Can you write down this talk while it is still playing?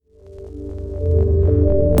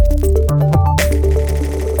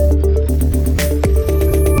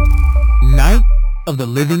the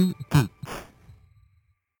living geek.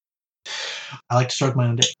 I like to stroke my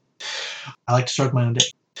own dick. I like to stroke my own dick.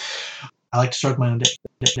 I like to stroke my own dick.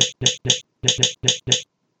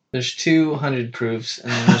 There's 200 proofs,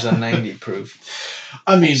 and then there's a 90 proof.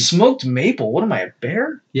 I mean, Smoked maple? What am I, a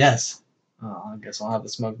bear? yes. Oh, I guess I'll have the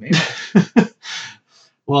smoked maple.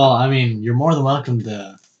 Well, I mean, you're more than welcome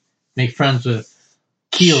to make friends with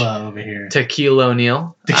Keela over here. Tequila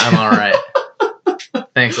O'Neill? I'm alright.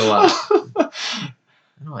 Thanks a lot.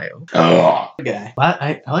 Okay.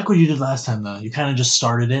 I like what you did last time, though. You kind of just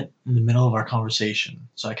started it in the middle of our conversation,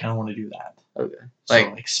 so I kind of want to do that. Okay. So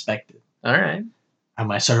Like- expect it. Alright. I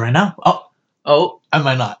might start right now. Oh. I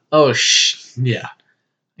might not. Oh, shh. Yeah.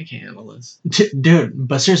 I can't handle this. Dude,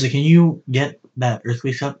 but seriously, can you get that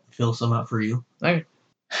Earthquake cup? Fill some out for you. Okay.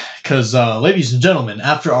 Because, ladies and gentlemen,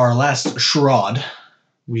 after our last charade,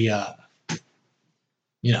 we,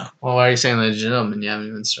 you know. Well, why are you saying that, gentlemen? You haven't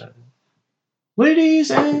even started. Ladies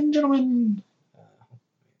and gentlemen.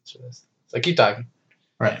 It's like, keep talking.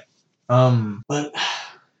 Right. But,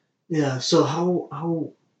 yeah, so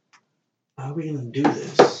how are we going to do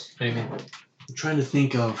this? What do you mean? I'm trying to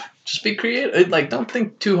think of... Just be creative. Like, don't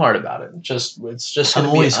think too hard about it. It's just I'm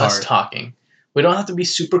gonna be always us hard. talking. We don't have to be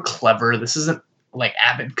super clever. This isn't like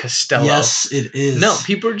Abbott Costello. Yes, it is. No,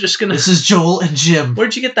 people are just gonna. This is Joel and Jim.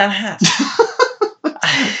 Where'd you get that hat?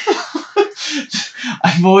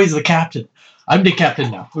 I'm always the captain. I'm the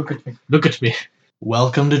captain now. Look at me. Look at me.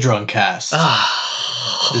 Welcome to Drunkcast.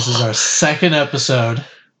 This is our second episode.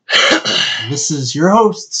 This is your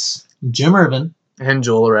hosts, Jim Irvin. And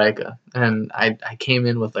Joel Oreka. And I came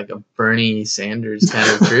in with like a Bernie Sanders kind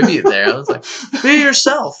of tribute there. I was like, be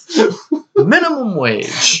yourself. Minimum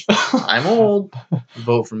wage. I'm old.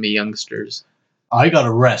 Vote for me, youngsters. I got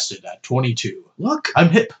arrested at 22. Look, I'm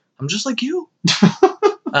hip. I'm just like you.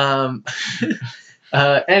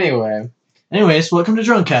 Anyway. Anyways, welcome to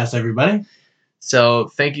Drunkcast, everybody. So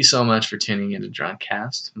thank you so much for tuning in to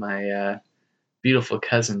Drunkcast. My beautiful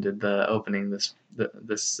cousin did the opening this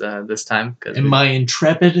time. And my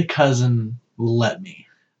intrepid cousin let me.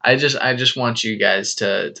 I just want you guys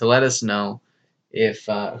to let us know if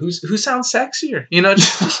who sounds sexier. You know,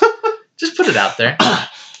 just put it out there.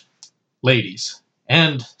 Ladies,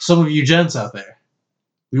 and some of you gents out there,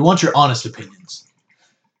 we want your honest opinions.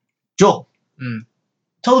 Joel,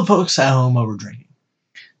 tell the folks at home what we're drinking.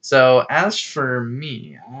 So as for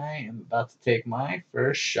me, I am about to take my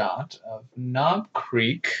first shot of Knob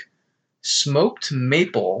Creek smoked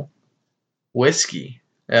maple whiskey.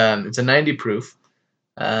 It's a 90 proof,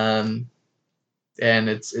 and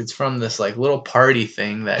it's from this like little party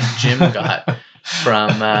thing that Jim got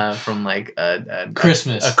from like a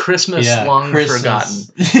Christmas, forgotten.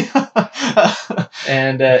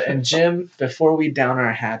 And Jim, before we down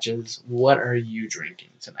our hatches, what are you drinking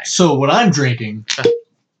tonight? So what I'm drinking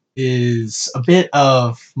is a bit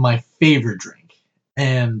of my favorite drink.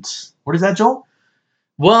 And what is that, Joel?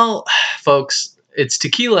 Well, folks, it's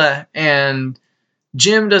tequila, and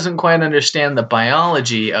Jim doesn't quite understand the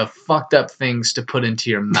biology of fucked up things to put into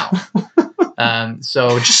your mouth.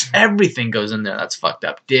 So just everything goes in there that's fucked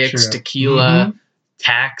up. Dicks, Sure. tequila,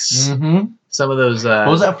 tax, some of those... what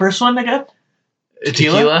was that first one again?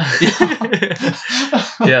 Tequila?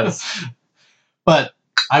 Yes. But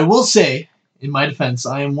I will say, in my defense,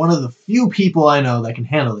 I am one of the few people I know that can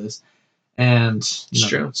handle this. And It's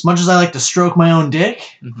true. As much as I like to stroke my own dick,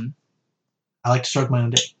 Mm-hmm. I like to stroke my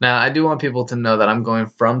own dick. Now, I do want people to know that I'm going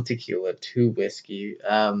from tequila to whiskey,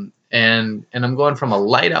 and I'm going from a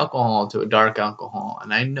light alcohol to a dark alcohol,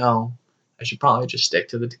 and I know I should probably just stick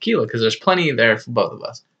to the tequila because there's plenty there for both of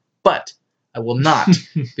us. But I will not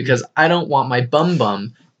because I don't want my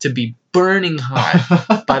bum to be burning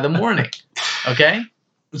hot by the morning. Okay?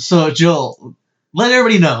 So, Joel, let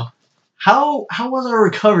everybody know, how was our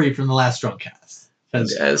recovery from the last Drunkcast?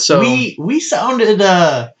 So we sounded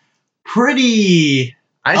pretty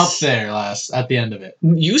I up there at the end of it.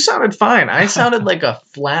 You sounded fine. I sounded like a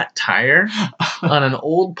flat tire on an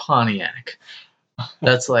old Pontiac.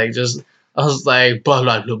 That's like just I was like blah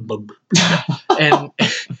blah blah blah, blah.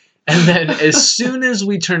 And then as soon as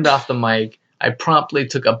we turned off the mic, I promptly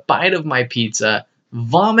took a bite of my pizza,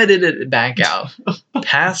 vomited it back out,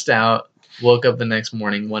 passed out, woke up the next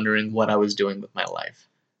morning wondering what I was doing with my life.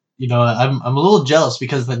 You know, I'm a little jealous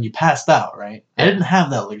because then you passed out, right? Yeah. I didn't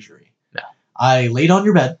have that luxury. No. I laid on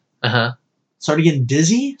your bed, started getting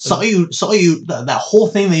dizzy, saw you that whole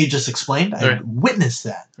thing that you just explained. I Right. witnessed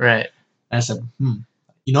that. Right. And I said,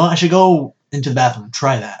 you know what? I should go into the bathroom,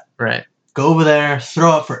 try that. Right. Go over there,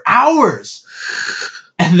 throw up for hours,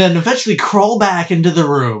 and then eventually crawl back into the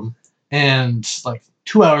room, and like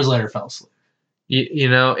 2 hours later fell asleep. You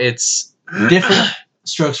know, it's Different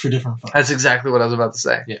strokes for different folks. That's exactly what I was about to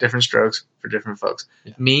say. Yeah. Different strokes for different folks.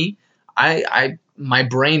 Yeah. Me, my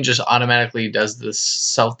brain just automatically does this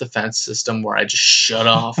self-defense system where I just shut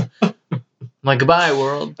off. I'm like, goodbye,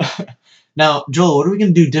 world. Now, Joel, what are we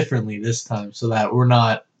going to do differently this time so that we're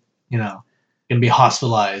not, going to be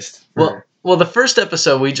hospitalized? Well, the first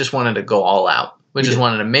episode, we just wanted to go all out. We just did.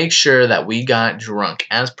 wanted to make sure that we got drunk,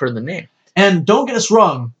 as per the name. And don't get us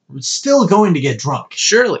wrong, we're still going to get drunk.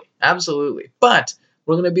 Surely, absolutely. But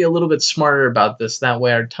we're going to be a little bit smarter about this. That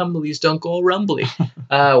way our tumblies don't go rumbly.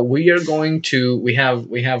 We have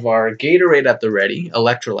our Gatorade at the ready,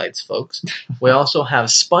 electrolytes, folks. We also have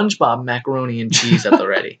SpongeBob macaroni and cheese at the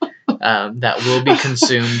ready that will be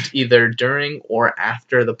consumed either during or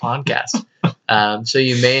after the podcast. So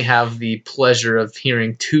you may have the pleasure of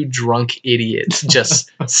hearing two drunk idiots just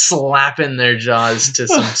slapping their jaws to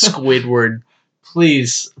some Squidward.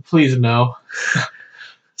 Please no.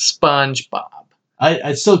 SpongeBob.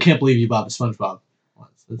 I still can't believe you bought the SpongeBob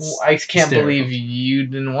ones. I can't hysterical. believe you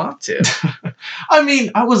didn't want to. I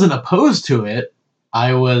mean, I wasn't opposed to it.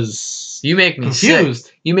 I was You make me confused.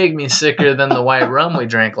 sick. You make me sicker than the white rum we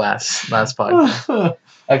drank last podcast.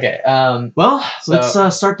 Okay. Well,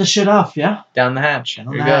 let's start the shit off, yeah? Down the hatch. Down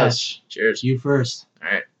Here the goes. hatch. Cheers. You first.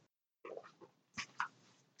 All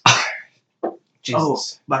right. Jesus. Oh,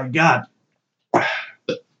 my God.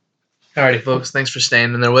 Alrighty, folks. Thanks for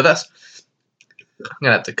staying in there with us. I'm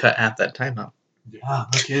gonna have to cut half that time out. Yeah,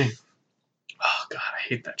 no kidding. Oh God, I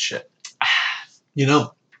hate that shit.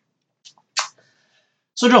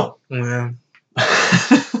 So, Joel, Yeah.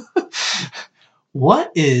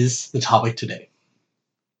 what is the topic today?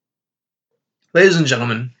 Ladies and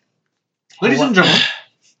gentlemen. Ladies and gentlemen.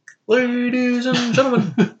 Ladies and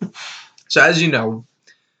gentlemen. So as you know,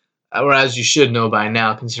 or as you should know by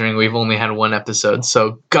now, considering we've only had one episode,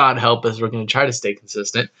 so God help us, we're going to try to stay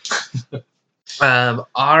consistent.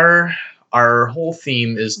 Our whole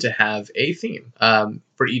theme is to have a theme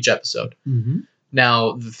for each episode. Mm-hmm.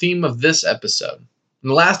 Now, the theme of this episode, in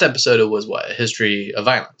the last episode, it was what? A history of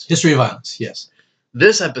violence. History of violence, yes.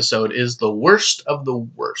 This episode is the worst of the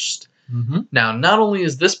worst. Mm-hmm. Now, not only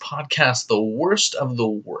is this podcast the worst of the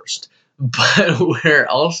worst, but we're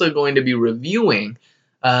also going to be reviewing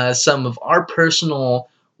some of our personal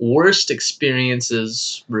worst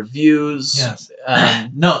experiences, reviews. Yes.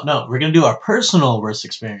 No, we're going to do our personal worst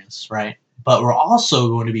experience, right? But we're also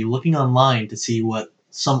going to be looking online to see what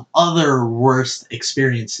some other worst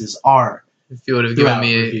experiences are. If you would have given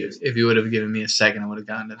me a second, I would have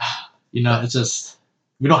gotten to that. It's just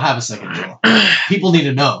we don't have a second, Joel. People need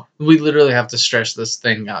to know. We literally have to stretch this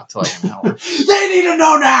thing out to like an hour. They need to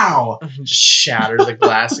know now. Just shatter the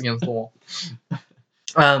glass against the wall.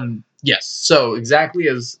 Yes. So exactly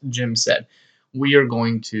as Jim said, we are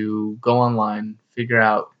going to go online, figure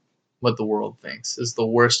out what the world thinks is the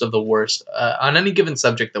worst of the worst on any given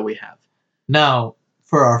subject that we have. Now,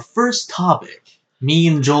 for our first topic, me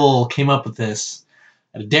and Joel came up with this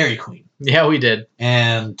at a Dairy Queen. Yeah, we did.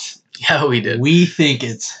 And yeah, we did. We think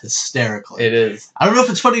it's hysterical. It is. I don't know if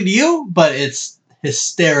it's funny to you, but it's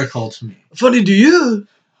hysterical to me. Funny to you?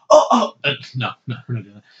 No, we're not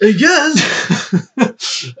doing that. Yes.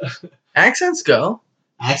 Accents go.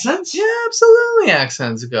 Accents? Yeah, absolutely.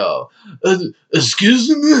 Accents go. Excuse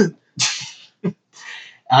me.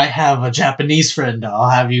 I have a Japanese friend, I'll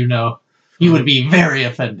have you know. He would be very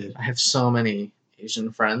offended. I have so many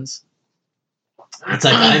Asian friends. It's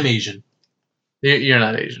like I'm Asian. You're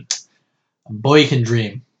not Asian. A boy can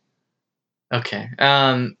dream. Okay.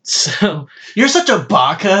 So you're such a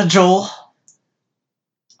baka, Joel.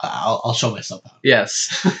 I'll show myself out.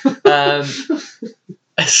 Yes.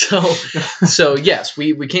 So yes,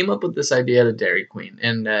 we came up with this idea at a Dairy Queen,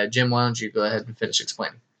 and Jim, why don't you go ahead and finish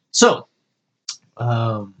explaining? So,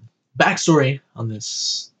 backstory on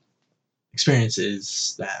this experience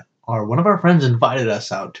is that one of our friends invited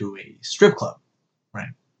us out to a strip club, right?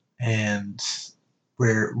 And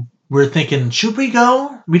we're thinking, should we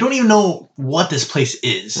go? We don't even know what this place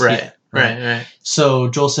is. Right. Yet, Right. So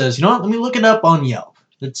Joel says, you know what? Let me look it up on Yelp.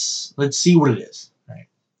 Let's see what it is. Right.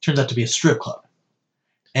 Turns out to be a strip club.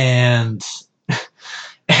 And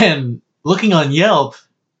looking on Yelp,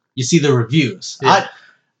 you see the reviews. Yeah.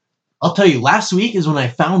 I'll tell you, last week is when I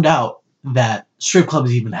found out that strip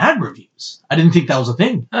clubs even had reviews. I didn't think that was a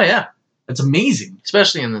thing. Oh yeah. That's amazing.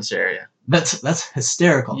 Especially in this area. That's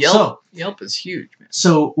hysterical. Yelp is huge, man.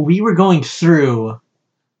 So we were going through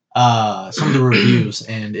some of the reviews,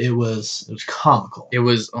 and it was comical. It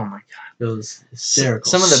was, oh my God. It was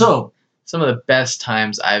hysterical. Some of the best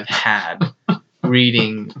times I've had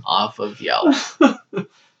reading off of Yelp.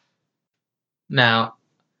 Now,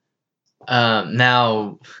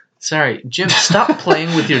 Sorry, Jim. Stop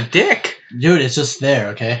playing with your dick. Dude, it's just there,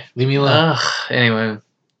 okay? Leave me alone. Ugh. Anyway,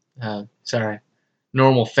 sorry.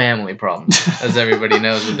 Normal family problems, as everybody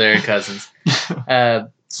knows with their cousins.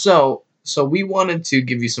 So we wanted to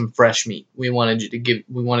give you some fresh meat. We wanted to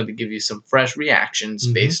give you some fresh reactions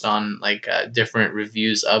based on like different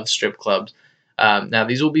reviews of strip clubs. Now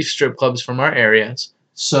these will be strip clubs from our areas.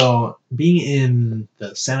 So being in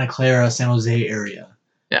the Santa Clara, San Jose area,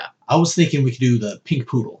 yeah, I was thinking we could do the Pink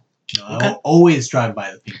Poodle. You know, okay. I always drive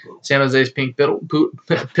by the Pink Poodle. San Jose's Pink Poodle. Poodle.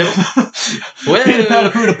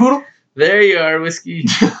 There you are, whiskey.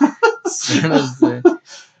 San Jose.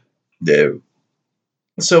 Dude.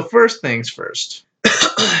 So first things first,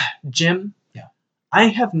 Jim. Yeah. I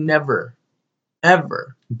have never,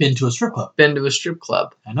 ever been to a strip club.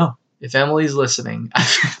 I know. If Emily's listening,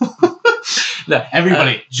 no,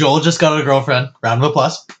 everybody. Joel just got a girlfriend. Round of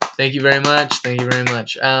applause. Thank you very much.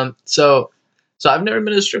 So I've never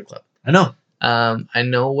been to a strip club. I know. I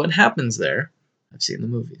know what happens there. I've seen the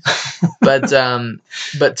movies, but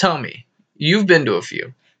tell me, you've been to a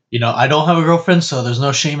few. You know, I don't have a girlfriend, so there's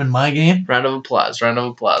no shame in my game. Round of applause.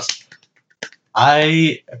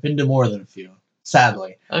 I have been to more than a few,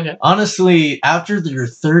 sadly. Okay. Honestly, after your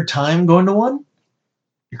third time going to one,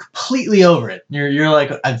 you're completely over it. You're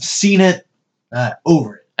like, I've seen it,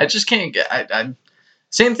 over it. I just can't get. I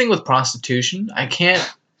same thing with prostitution. I can't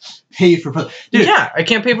pay for dude. Yeah, I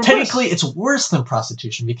can't pay for. Technically, it's worse than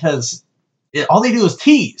prostitution because all they do is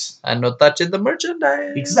tease. I'm not touching the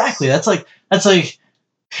merchandise. Exactly. That's like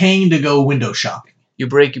paying to go window shopping. You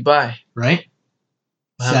break, you buy. Right?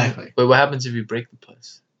 Exactly. But what happens if you break the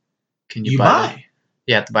puss? Can you buy?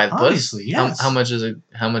 You have to buy the puss? Obviously, yes. How much does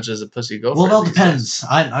a pussy go for? Well, it all depends.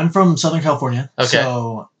 I'm from Southern California. Okay.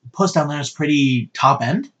 So puss down there is pretty top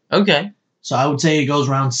end. Okay. So I would say it goes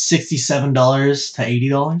around $67 to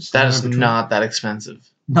 $80. That is not that expensive.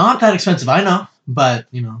 Not that expensive, I know. But,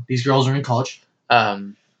 you know, these girls are in college.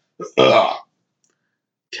 Okay.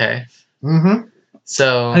 Mm-hmm.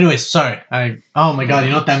 So. Anyways, sorry. Oh my god, you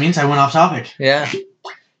know what that means? I went off topic. Yeah.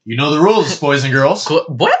 You know the rules, boys and girls.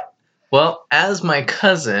 What? Well, as my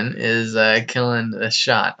cousin is killing a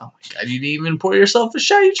shot. Oh my god, you didn't even pour yourself a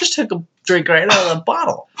shot. You just took a drink right out of the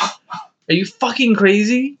bottle. Are you fucking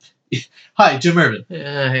crazy? Hi, Jim Irvin.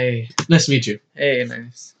 Hey. Nice to meet you. Hey,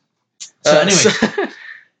 nice. So anyway,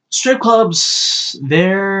 strip clubs,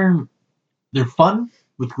 they're fun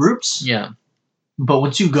with groups. Yeah. But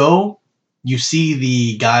once you go, you see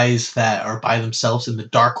the guys that are by themselves in the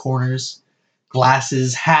dark corners,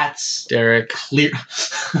 glasses, hats. Derek.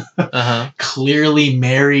 Clearly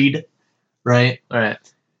married, right? All right.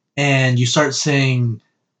 And you start saying,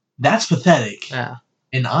 that's pathetic. Yeah.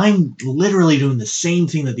 And I'm literally doing the same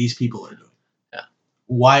thing that these people are doing. Yeah.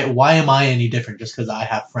 Why am I any different just because I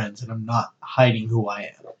have friends and I'm not hiding who I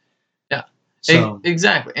am? Yeah. So,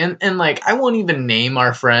 exactly. And like, I won't even name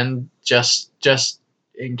our friend just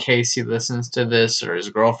in case he listens to this or his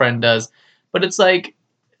girlfriend does. But it's like,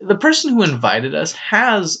 the person who invited us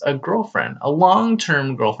has a girlfriend, a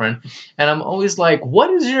long-term girlfriend. And I'm always like, what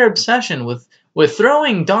is your obsession with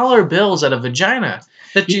throwing dollar bills at a vagina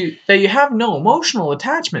that you have no emotional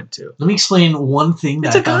attachment to? Let me explain one thing that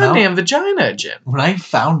it's a goddamn vagina, Jim. When I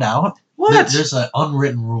found out, there's an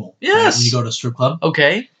unwritten rule. Yes. Right, when you go to a strip club.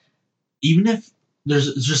 Okay. Even if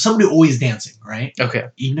there's somebody always dancing, right? Okay.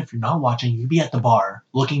 Even if you're not watching, you be at the bar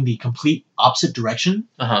looking the complete opposite direction.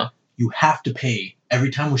 Uh-huh. You have to pay. Every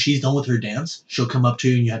time when she's done with her dance, she'll come up to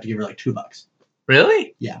you and you have to give her like $2.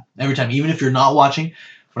 Really? Yeah. Every time. Even if you're not watching.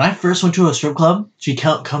 When I first went to a strip club, she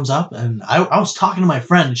comes up and I was talking to my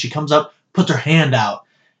friend and she comes up, puts her hand out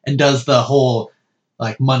and does the whole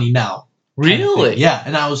like money now. Really? Yeah.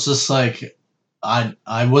 And I was just like, I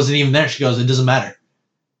wasn't even there. She goes, it doesn't matter.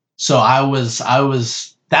 So I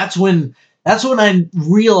was, that's when I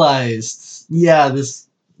realized, yeah,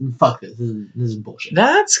 fuck this. This is bullshit.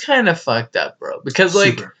 That's kind of fucked up, bro. Because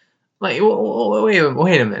wait a minute.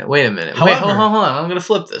 However, wait, hold on. I'm gonna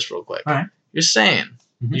flip this real quick. All right. You're saying,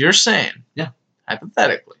 yeah,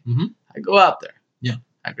 hypothetically, mm-hmm. I go out there. Yeah.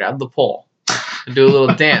 I grab the pole and do a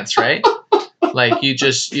little dance, right? Like you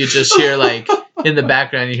just hear like in the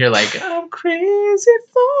background you hear like I'm crazy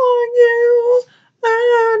for you.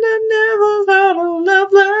 I never felt a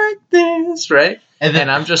love like this, right? And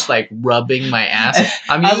then I'm just like rubbing my ass.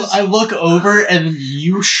 I look over and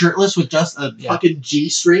you shirtless with just a fucking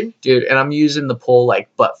G-string. Dude, and I'm using the pole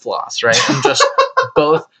like butt floss, right? I'm just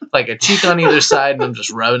both like a cheek on either side and I'm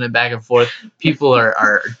just rubbing it back and forth. People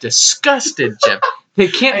are disgusted, Jim. They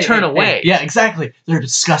can't turn away. Yeah, exactly. They're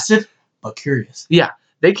disgusted, but curious. Yeah,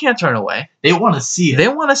 they can't turn away. They want to see it. They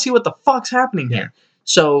want to see what the fuck's happening here.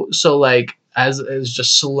 So like as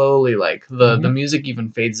just slowly like the Mhm. music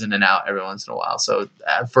even fades in and out every once in a while. So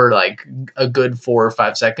for like a good 4 or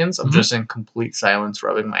 5 seconds, I'm Mhm. just in complete silence,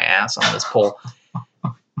 rubbing my ass on this pole.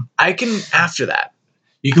 I can after that.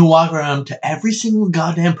 You can walk around to every single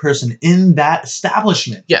goddamn person in that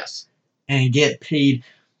establishment Yes. and get paid.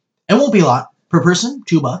 It won't be a lot per person,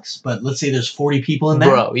 $2. But let's say there's 40 people in there.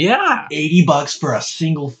 Bro, yeah. $80 for a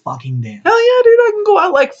single fucking dance. Hell yeah, dude! I can go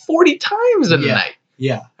out like 40 times in a Yeah. night.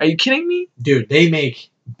 Yeah, Are you kidding me? dude, they make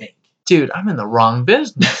bank. Dude, I'm in the wrong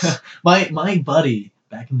business. My buddy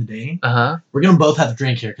back in the day, Uh we're gonna both have to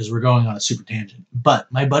drink here because we're going on a super tangent.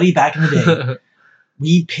 But my buddy back in the day, huh.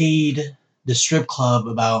 we paid the strip club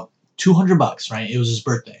about $200. Right, it was his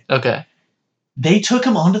birthday. Okay. They took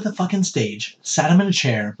him onto the fucking stage, sat him in a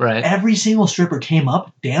chair. Right. Every single stripper came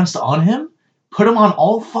up, danced on him, put him on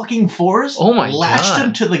all fucking fours. Oh my lashed God.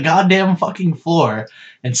 him to the goddamn fucking floor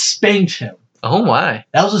and spanked him. Oh my.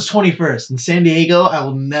 That was his 21st in San Diego. I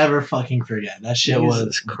will never fucking forget. That shit was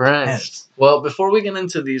Jesus Christ. intense. Well, before we get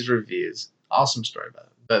into these reviews, awesome story about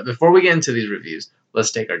it. But before we get into these reviews,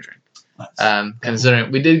 let's take our drink.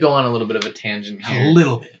 Considering we did go on a little bit of a tangent A here.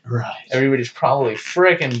 little bit, right. Everybody's probably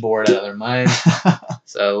freaking bored out of their minds.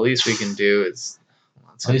 So the least we can do is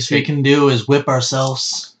The least we can do is whip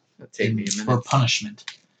ourselves take me a minute. for punishment.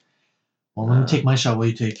 Well, let me take my shot while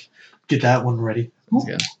you get that one ready. Let's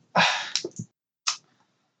go.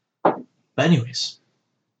 But anyways,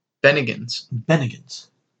 Bennigan's. Bennigan's.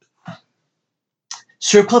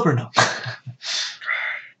 Strip club or no?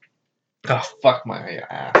 Oh, fuck my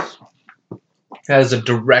ass. That is a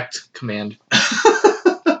direct command.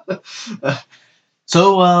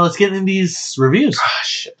 So let's get into these reviews. Ah,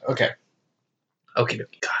 shit. Okay. Okay.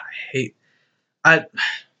 God,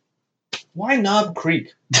 why Knob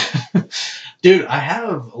Creek? Dude, I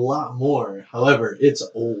have a lot more. However, it's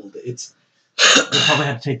old. We probably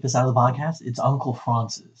have to take this out of the podcast. It's Uncle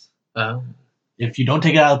Franz's. Oh. If you don't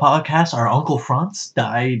take it out of the podcast, our Uncle Franz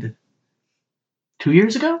died 2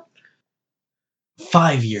 years ago?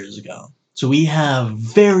 5 years ago. So we have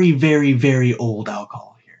very, very, very old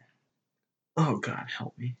alcohol here. Oh, God,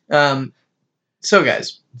 help me. So,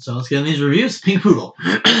 guys. So let's get in these reviews. Pink Poodle.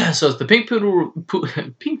 So it's the Pink Poodle.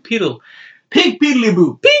 Pink Poodle. Pink Poodly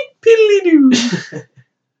Boo. Pink Poodly Doo.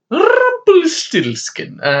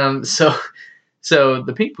 Rumpelstiltskin. So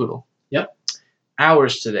the Pink Poodle. Yep.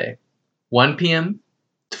 Hours today. 1 p.m.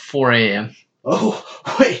 to 4 a.m. Oh,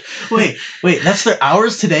 wait. That's their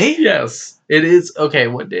hours today? Yes. It is. Okay,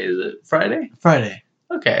 what day is it? Friday? Friday.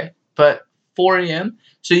 Okay. But 4 a.m.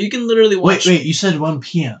 So you can literally watch. Wait, you said 1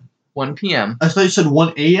 p.m. 1 p.m. I thought you said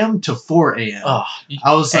 1 a.m. to 4 a.m. Oh,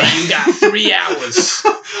 I was like, you got 3 hours.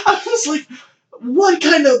 I was like, what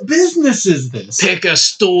kind of business is this? Pick a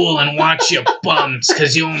stool and watch your bums,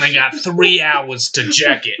 because you only got 3 hours to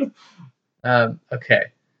check it. Okay.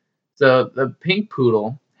 So the Pink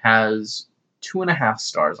Poodle has 2.5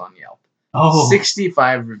 stars on Yelp. Oh.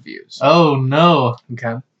 65 reviews. Oh, no.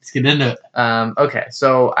 Okay. Let's get into it. Okay,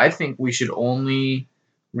 so I think we should only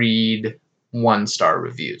read 1-star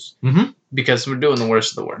reviews. Mhm. Because we're doing the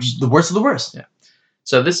worst of the worst. The worst of the worst. Yeah.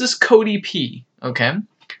 So this is Cody P. Okay.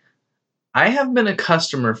 I have been a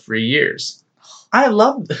customer for years. I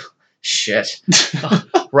love shit.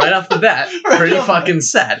 Right off the bat, pretty fucking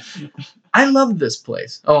sad. I love this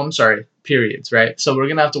place. Oh, I'm sorry. Periods, right? So we're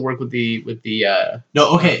gonna have to work with the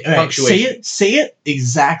No, okay. All right. Punctuation. Say it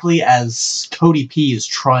exactly as Cody P is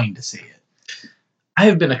trying to say it. I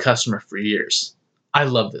have been a customer for years. I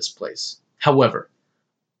love this place. However,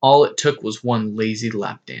 all it took was one lazy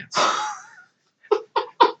lap dance.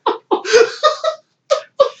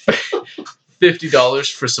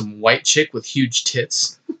 $50 for some white chick with huge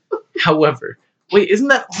tits. However, wait, isn't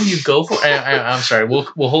that all you go for? I'm sorry. We'll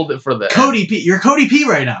hold it for the Cody P. You're Cody P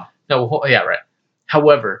right now. No, yeah, right.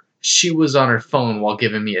 However, she was on her phone while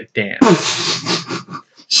giving me a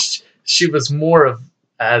dance. She was more of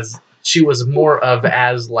as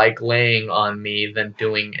like laying on me than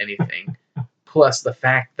doing anything. Plus the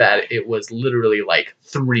fact that it was literally like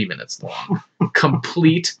 3 minutes long.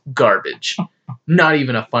 Complete garbage. Not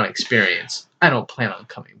even a fun experience. I don't plan on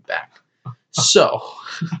coming back. So,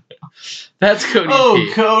 that's Cody P.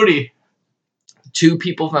 Oh, Cody. 2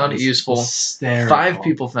 people found it useful. Hysterical. 5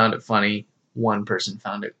 people found it funny. 1 person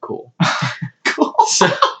found it cool. Cool. So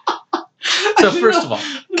first of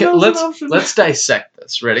all, let's dissect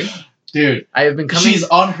this. Ready? Dude, I have been coming. she's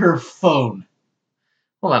on her phone.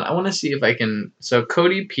 Hold on, I want to see if I can. So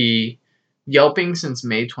Cody P, yelping since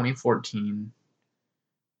May 2014.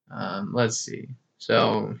 Let's see.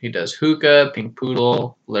 So he does Hookah, Pink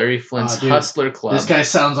Poodle, Larry Flint's Dude, Hustler Club. This guy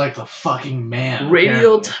sounds like the fucking man.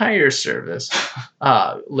 Radio apparently. Tire Service.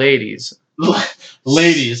 Ladies,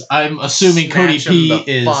 Ladies, I'm assuming Cody Snatch him P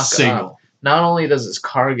the is fuck single. up. Not only does his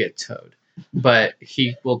car get towed, but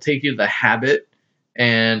he will take you to the Habit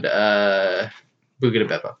and Buga de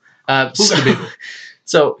Beppo. Buga de Beppo.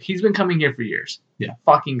 So he's been coming here for years. Yeah.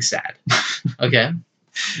 Fucking sad. Okay?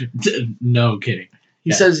 No kidding.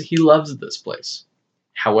 He says he loves this place.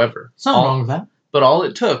 However, Something wrong with that. but all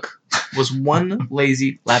it took was one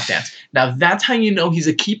lazy lap dance. Now that's how you know he's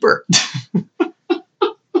a keeper.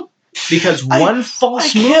 Because one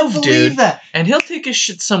false move, dude, that. and he'll take his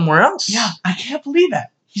shit somewhere else. Yeah, I can't believe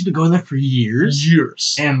that. He's been going there for years.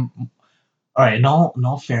 Years. And all right, in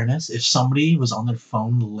all fairness, if somebody was on their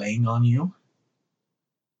phone laying on you,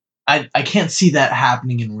 I can't see that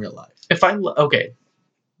happening in real life. If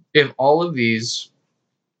all of these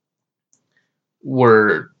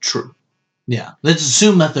were true, Yeah, let's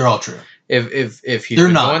assume that they're all true. if he's They're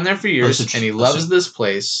been not. going there for years and he loves this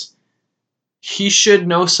place, he should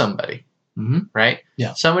know somebody, right?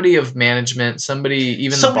 Yeah, somebody of management, even somebody the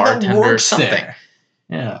bartender, something. There.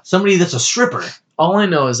 Yeah, somebody that's a stripper. All I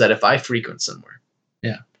know is that if I frequent somewhere,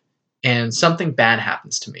 yeah, and something bad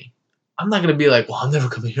happens to me, I'm not gonna be like, "Well, I'm never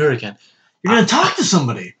coming here again." You're gonna talk to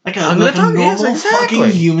somebody like a I'm gonna talk, normal yes, exactly.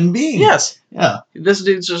 fucking human being. Yes. Yeah. This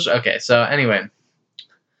dude's just okay. So anyway,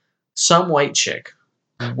 some white chick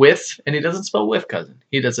with, and he doesn't spell with, cousin.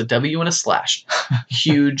 He does a W and a slash.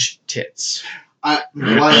 Huge tits. Why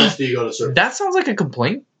else do you go to surf? That sounds like a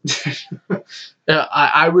complaint.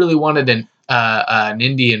 I really wanted an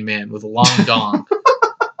Indian man with a long dong.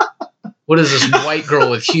 What is this white girl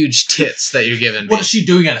with huge tits that you're giving me? What is she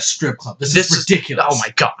doing at a strip club? This is ridiculous. Oh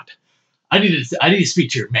my god. I need to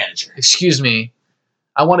speak to your manager. Excuse me.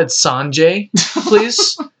 I wanted Sanjay,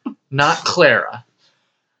 please. Not Clara.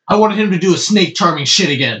 I wanted him to do a snake charming shit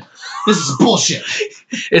again. This is bullshit.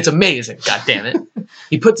 It's amazing, god damn it.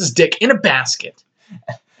 He puts his dick in a basket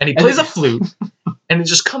and he plays a flute and it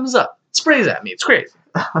just comes up, sprays at me. It's crazy.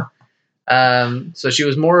 So she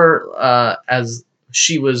was more as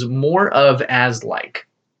like.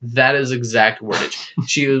 That is exact wordage.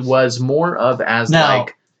 She was more of as now,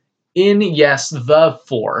 like in yes the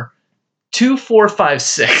 4 2 4 5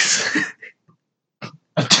 6.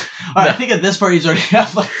 All right, I think at this part he's already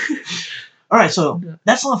got like. All right, so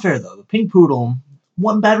that's not fair though. The Pink Poodle,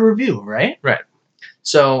 one bad review, right? Right.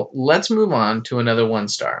 So let's move on to another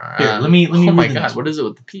 1-star. Here, let me. Oh my god, what is it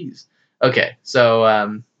with the P's? Okay,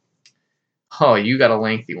 so oh, you got a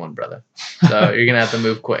lengthy one, brother. So you're gonna have to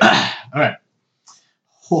move quick. All right.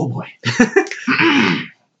 Oh boy.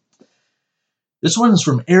 This one's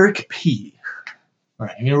from Eric P. All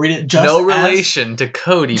right, I'm gonna read it. Just no relation to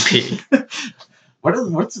Cody P.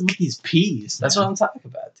 What's with these P's? That's what I'm talking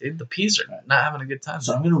about, dude. The P's are not having a good time.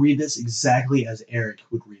 So I'm gonna read this exactly as Eric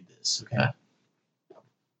would read this. Okay.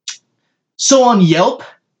 So on Yelp,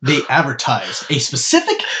 they advertise a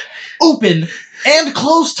specific open and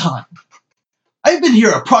close time. I've been here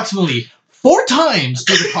approximately 4 times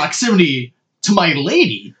due to proximity to my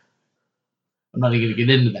lady. I'm not even going to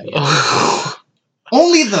get into that yet.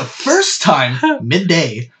 Only the first time,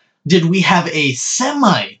 midday, did we have a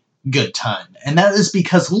semi-good time. And that is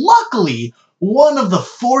because luckily, one of the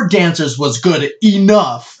 4 dancers was good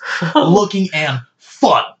enough looking and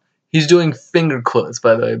fun. He's doing finger quotes,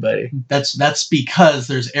 by the way, buddy. That's because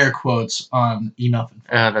there's air quotes on email.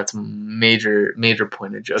 That's major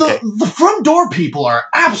pointage. Okay. The front door people are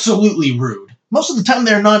absolutely rude. Most of the time,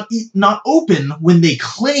 they're not open when they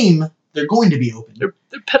claim they're going to be open. They're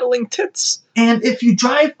peddling tits. And if you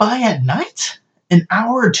drive by at night, an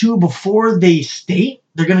hour or 2 before they state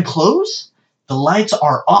they're going to close, the lights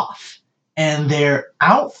are off, and they're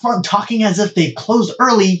out front talking as if they've closed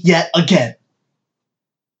early yet again.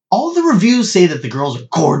 All the reviews say that the girls are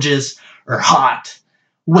gorgeous or hot.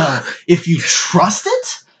 Well, if you trust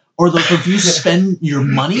it, or those reviews spend your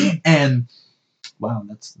money and, wow,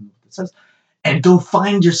 that's what it says, and go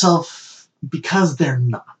find yourself because they're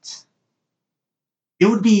not. It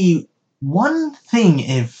would be one thing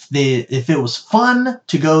if it was fun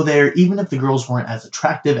to go there, even if the girls weren't as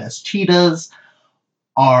attractive as Cheetahs,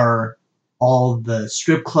 are all the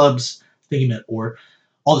strip clubs,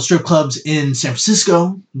 all the strip clubs in San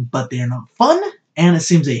Francisco, but they are not fun, and it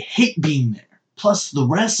seems they hate being there. Plus, the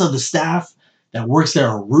rest of the staff that works there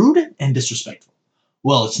are rude and disrespectful.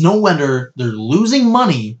 Well, it's no wonder they're losing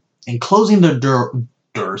money and closing their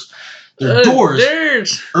doors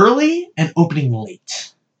early and opening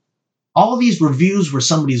late. All of these reviews where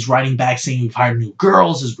somebody's writing back saying we've hired new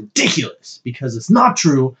girls is ridiculous because it's not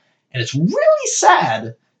true, and it's really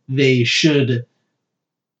sad. They should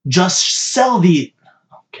just sell the...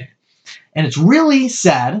 Okay. And it's really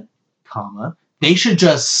sad, they should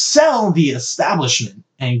just sell the establishment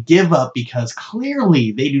and give up because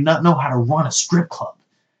clearly they do not know how to run a strip club.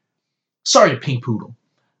 Sorry, Pink Poodle.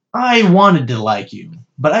 I wanted to like you,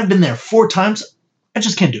 but I've been there 4 times. I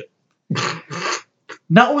just can't do it.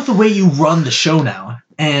 Not with the way you run the show now,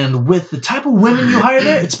 and with the type of women you hire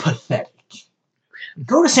there, it's pathetic.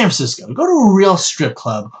 Go to San Francisco, go to a real strip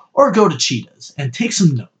club, or go to Cheetah's and take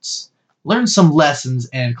some notes. Learn some lessons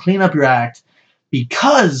and clean up your act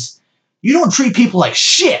because you don't treat people like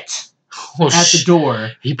shit at the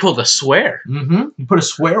door. He pulled a swear. Mm-hmm. You put a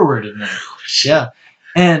swear word in there. Yeah.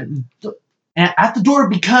 And at the door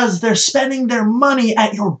because they're spending their money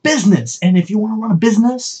at your business. And if you want to run a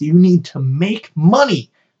business, you need to make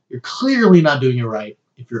money. You're clearly not doing it right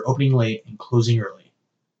if you're opening late and closing early.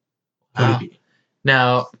 Wow.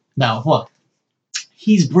 Now, what?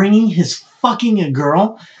 He's bringing his fucking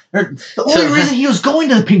girl? The only reason he was going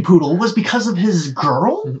to the Pink Poodle was because of his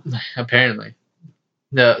girl? Apparently.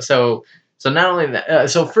 No, so not only that,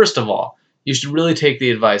 so first of all, you should really take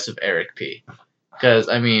the advice of Eric P. Because,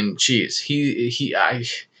 I mean, geez, he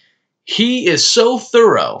is so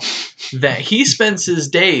thorough that he spends his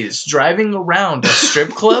days driving around a strip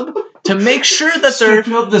club to make sure that they're...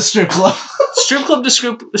 Strip club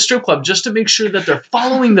to strip club just to make sure that they're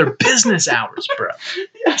following their business hours, bro.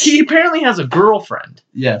 Yes. He apparently has a girlfriend.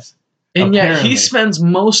 Yes. And yet he spends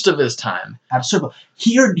most of his time at a strip club.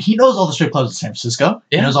 He knows all the strip clubs in San Francisco.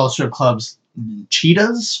 Yeah. He knows all the strip clubs in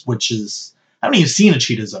Cheetah's, which is... I haven't even seen a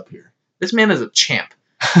Cheetah's up here. This man is a champ.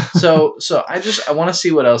 So I want to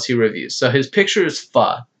see what else he reviews. So his picture is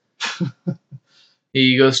pho.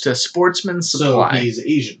 He goes to Sportsman Supply. So he's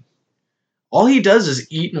Asian. All he does is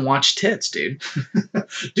eat and watch tits, dude.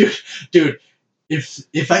 dude.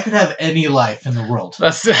 If I could have any life in the world,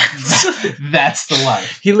 that's the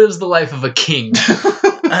life. He lives the life of a king.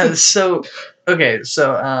 So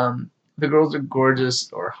the girls are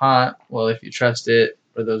gorgeous or hot. Well, if you trust it,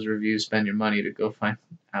 or those reviews, spend your money to go find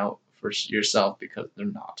out for yourself because they're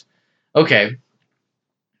not. Okay.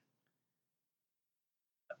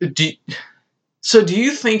 Do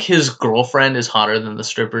you think his girlfriend is hotter than the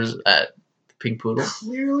strippers at Pink Poodle?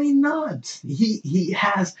 Clearly not. He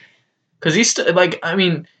has... Because he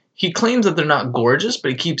claims that they're not gorgeous,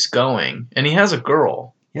 but he keeps going. And he has a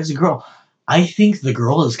girl. He has a girl. I think the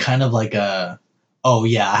girl is kind of like I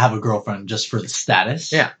have a girlfriend just for the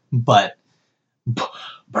status. Yeah. But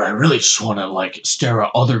I really just want to, stare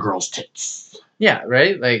at other girls' tits. Yeah,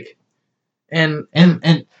 right? And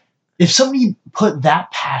if somebody put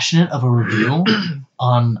that passionate of a review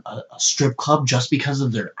on a strip club just because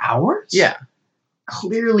of their hours... Yeah.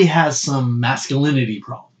 Clearly has some masculinity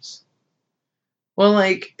problems. Well,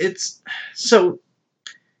 it's... So,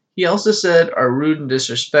 he also said, are rude and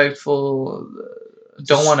disrespectful,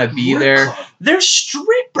 don't want to be there. Club. They're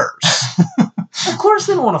strippers. Of course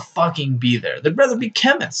they don't want to fucking be there. They'd rather be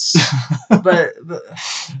chemists. but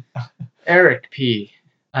Eric P.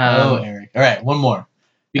 Eric. All right, one more.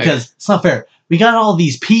 Because it's not fair. We got all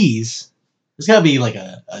these P's. There's got to be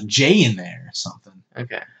a J in there or something.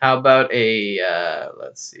 Okay. How about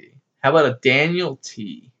let's see. How about a Daniel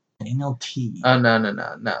T? Daniel T. Oh,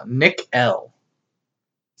 no. Nick L.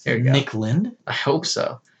 There you go. Nick Lind? I hope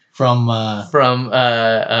so. From Last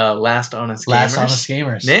Honest Gamers. Last Honest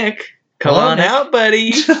Gamers. Nick, come on out,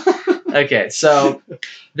 buddy. Okay, so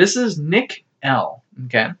this is Nick L.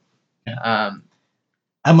 Okay. Yeah.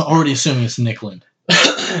 I'm already assuming it's Nick Lind.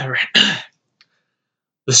 Right.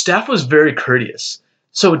 The staff was very courteous,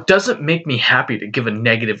 so it doesn't make me happy to give a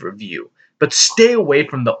negative review, but stay away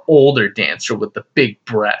from the older dancer with the big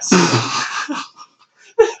breasts.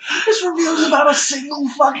 This review is about a single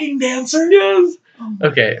fucking dancer? Yes.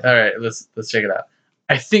 Okay, alright, let's check it out.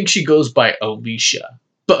 I think she goes by Alicia,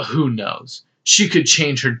 but who knows? She could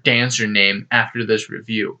change her dancer name after this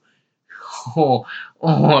review. Oh,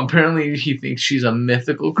 apparently he thinks she's a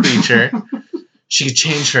mythical creature. She could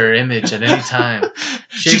change her image at any time.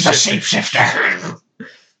 She's a shapeshifter.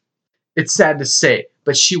 It's sad to say,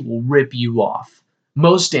 but she will rip you off.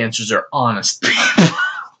 Most dancers are honest people.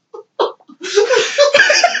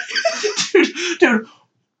 Dude,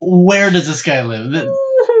 where does this guy live? The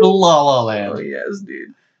La La Land. Oh, yes,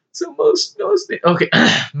 dude. So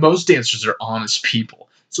most dancers are honest people.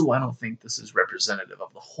 So I don't think this is representative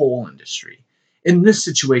of the whole industry. In this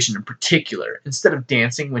situation in particular, instead of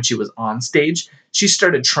dancing when she was on stage, she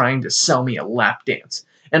started trying to sell me a lap dance.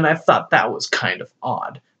 And I thought that was kind of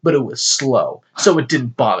odd, but it was slow, so it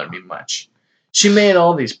didn't bother me much. She made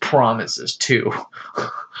all these promises, too.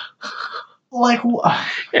 Like what?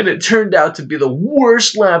 And it turned out to be the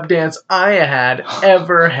worst lap dance I had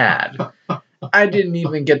ever had. I didn't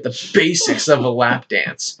even get the basics of a lap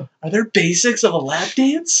dance. Are there basics of a lap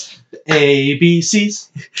dance? ABCs.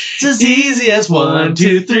 It's as easy as 1,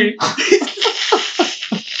 2, 3.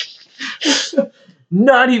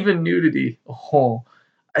 Not even nudity. Oh,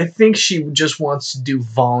 I think she just wants to do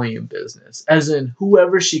volume business. As in,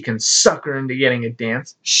 whoever she can sucker into getting a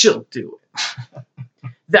dance, she'll do it.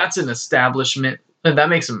 That's an establishment. And that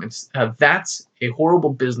makes them. That's a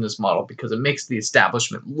horrible business model because it makes the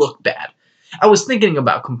establishment look bad. I was thinking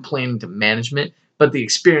about complaining to management, but the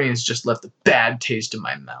experience just left a bad taste in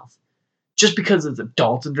my mouth. Just because it's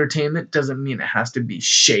adult entertainment doesn't mean it has to be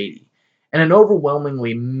shady. And an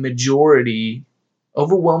overwhelmingly majority of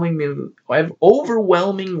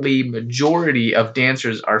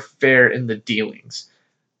dancers are fair in the dealings.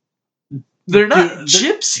 They're not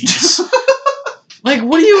gypsies. Like,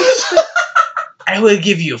 what do you expect? I will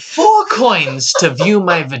give you 4 coins to view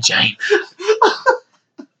my vagina.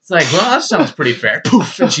 It's like, well, that sounds pretty fair.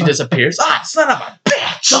 Poof, and she disappears. Ah, son of a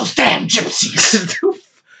bitch! Those damn gypsies!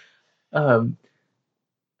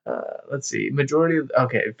 Let's see.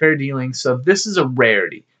 Fair dealing. So this is a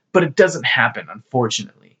rarity, but it doesn't happen,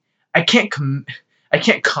 unfortunately. I can't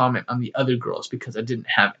comment on the other girls because I didn't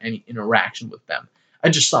have any interaction with them. I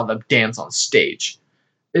just saw them dance on stage.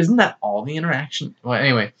 Isn't that all the interaction? Well,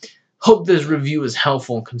 anyway, hope this review is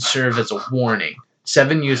helpful and can serve as a warning.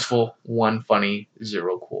 7 useful, 1 funny,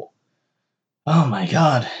 0 cool. Oh my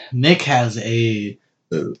god. Nick has a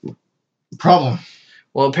problem.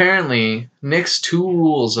 Well, apparently, Nick's 2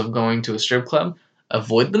 rules of going to a strip club: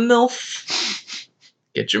 avoid the MILF,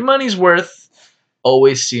 get your money's worth,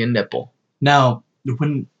 always see a nipple. Now,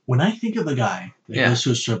 when I think of a guy that goes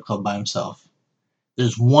to a strip club by himself,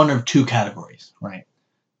 there's one of 2 categories, right?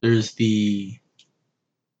 There's the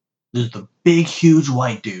big, huge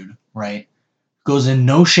white dude, right? Goes in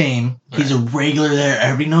no shame. He's a regular there.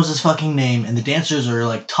 Everybody knows his fucking name, and the dancers are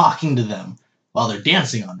like talking to them while they're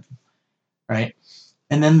dancing on him, right?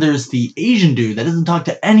 And then there's the Asian dude that doesn't talk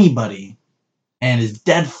to anybody and is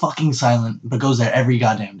dead fucking silent, but goes there every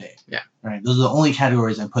goddamn day. Yeah. Right? Those are the only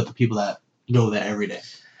categories I put the people that go there every day.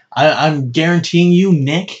 I'm guaranteeing you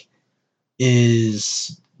Nick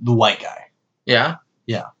is the white guy. Yeah?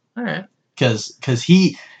 Yeah. All right. Because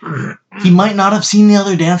he might not have seen the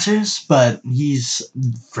other dancers, but he's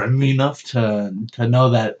friendly enough to know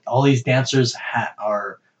that all these dancers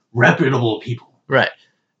are reputable people. Right.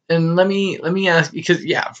 And let me ask, because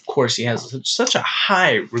of course he has such a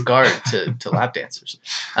high regard to lap dancers.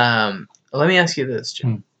 Let me ask you this,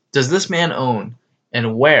 Jim. Does this man own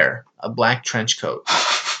and wear a black trench coat?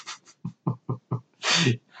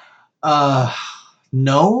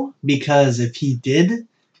 No, because if he did,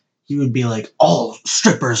 he would be like, all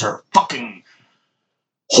strippers are fucking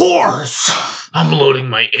whores. I'm loading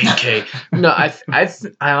my AK. No, I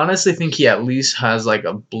honestly think he at least has like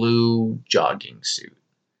a blue jogging suit.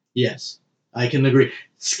 Yes, I can agree.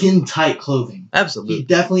 Skin tight clothing. Absolutely. He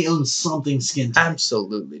definitely owns something skin tight.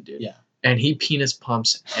 Absolutely, dude. Yeah. And he penis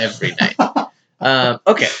pumps every night.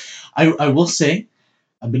 Okay. I will say,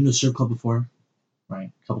 I've been to a strip club before,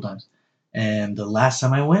 right? A couple times. And the last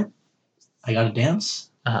time I went, I got a dance.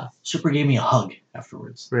 Stripper gave me a hug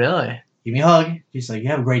afterwards. Really? Give me a hug. He's like, "You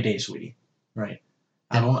have a great day, sweetie." Right.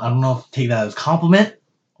 I don't know if to take that as a compliment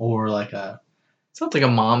or like a. Sounds like a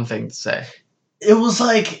mom thing to say. It was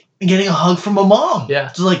like getting a hug from a mom. Yeah.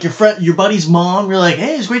 It's like your buddy's mom. You're like,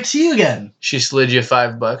 "Hey, it's great to see you again." She slid you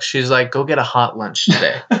 $5. She's like, "Go get a hot lunch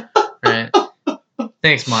today." Right.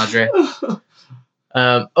 Thanks, Madre.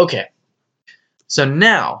 Okay. So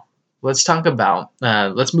now let's talk about.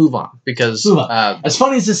 Let's move on because as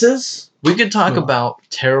funny as this is, we could talk about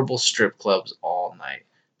terrible strip clubs all night,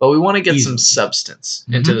 but we want to get some substance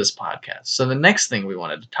into this podcast. So the next thing we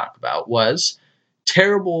wanted to talk about was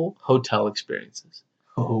terrible hotel experiences.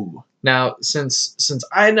 Oh. Now, since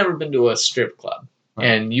I had never been to a strip club,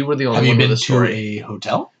 and you were the only one with a story. Have you been to a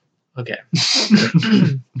hotel? Okay.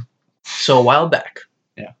 So a while back,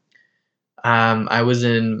 yeah, I was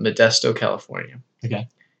in Modesto, California. Okay.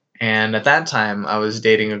 And at that time, I was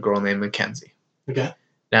dating a girl named Mackenzie. Okay.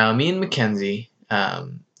 Now, me and Mackenzie,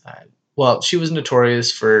 well, she was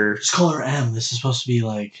notorious for. Just call her M. This is supposed to be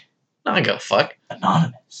like. Not gonna fuck.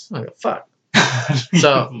 Anonymous. Not gonna fuck.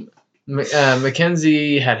 So,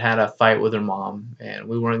 Mackenzie had a fight with her mom, and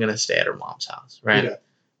we weren't gonna stay at her mom's house, right? Yeah.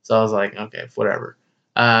 So I was like, okay, whatever.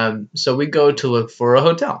 So we go to look for a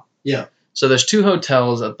hotel. Yeah. So there's 2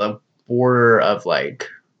 hotels at the border of like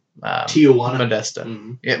Tijuana, Modesto.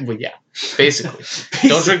 Mm-hmm. Yeah, basically.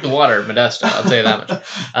 Don't drink the water, Modesto. I'll tell you that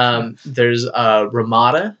much. There's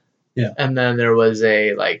Ramada. Yeah. And then there was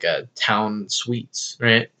a Town Suites,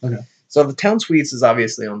 right? Okay. So the Town Suites is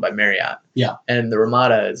obviously owned by Marriott. Yeah. And the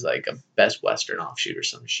Ramada is like a Best Western offshoot or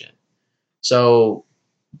some shit. So,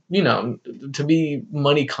 to be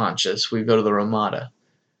money conscious, we go to the Ramada.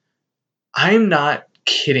 I'm not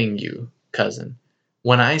kidding you, cousin,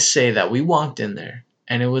 when I say that we walked in there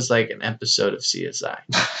and it was like an episode of CSI.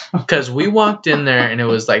 Because we walked in there and it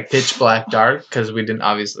was like pitch black dark because we didn't,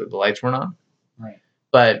 obviously the lights weren't on. Right.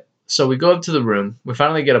 But so we go up to the room. We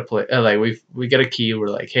finally get we get a key. We're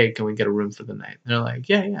like, hey, can we get a room for the night? And they're like,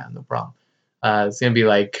 yeah, no problem. It's gonna be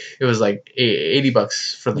it was like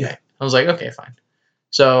 $80 for the night. I was like, okay, fine.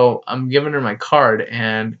 So I'm giving her my card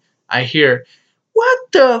and I hear, what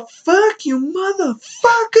the fuck, you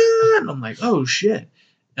motherfucker? And I'm like, oh shit.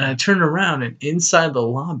 And I turn around and inside the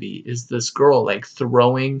lobby is this girl like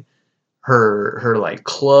throwing her like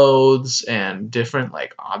clothes and different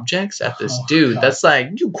like objects at this dude. God. That's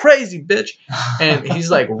like, you crazy bitch. And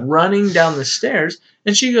he's like running down the stairs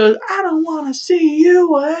and she goes, I don't want to see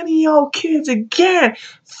you or any old kids again.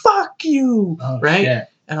 Fuck you. Oh, right? Shit.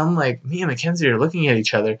 And I'm like, me and Mackenzie are looking at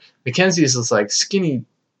each other. Mackenzie's this like skinny,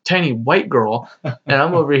 tiny white girl, and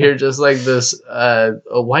I'm over here just like this a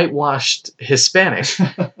whitewashed Hispanic,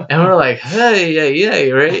 and we're like,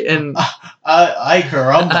 hey, right? And ay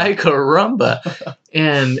caramba,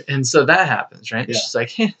 and so that happens, right? Yeah. She's like,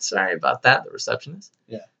 hey, sorry about that, the receptionist.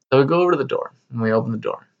 Yeah. So we go over to the door and we open the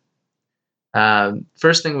door.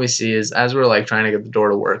 First thing we see is as we're like trying to get the door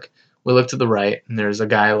to work, we look to the right and there's a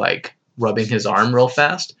guy like rubbing his arm real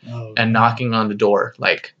fast and knocking on the door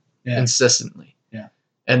like insistently. Yeah.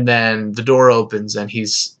 And then the door opens and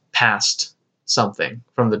he's passed something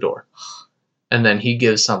from the door. And then he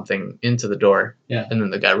gives something into the door. Yeah. And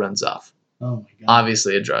then the guy runs off. Oh my God.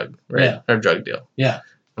 Obviously a drug, right? Yeah. Or a drug deal. Yeah.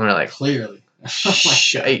 And we're like, clearly.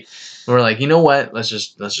 shite. And we're like, you know what? Let's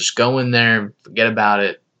just go in there, forget about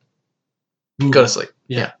it, go to sleep.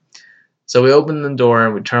 Yeah. So we open the door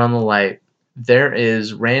and we turn on the light. There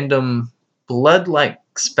is random blood-like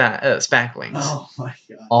spacklings oh my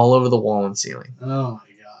God. all over the wall and ceiling. Oh my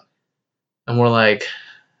God. And we're like,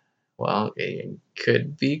 well, it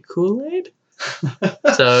could be Kool-Aid.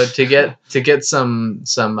 So to get some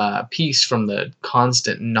peace from the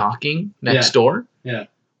constant knocking next door,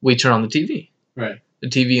 we turn on the TV. Right. The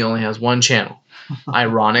TV only has one channel.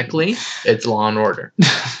 Ironically, it's Law and Order.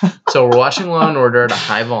 So we're watching Law and Order at a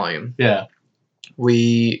high volume. Yeah.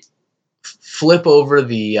 We flip over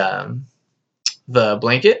the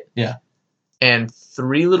blanket. Yeah. And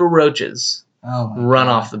 3 little roaches run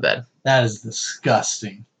off the bed. That is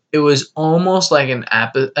disgusting. It was almost like an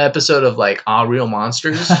episode of like Real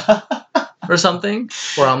Monsters or something,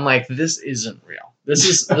 where I'm like, this isn't real. This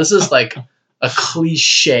is like a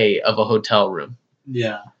cliche of a hotel room.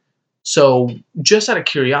 Yeah. So just out of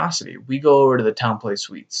curiosity, we go over to the Town Place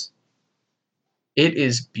Suites. It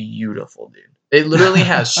is beautiful, dude. It literally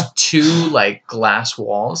has 2 like glass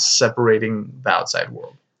walls separating the outside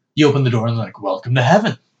world. You open the door and they're like, welcome to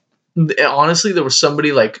heaven. Honestly, there was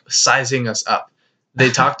somebody like sizing us up. They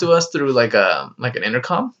talked to us through like an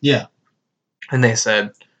intercom. Yeah. And they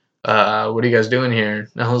said, what are you guys doing here?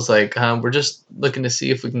 And I was like, we're just looking to see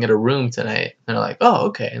if we can get a room tonight. And they're like, oh,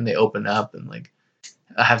 okay. And they open up and like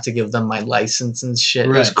I have to give them my license and shit.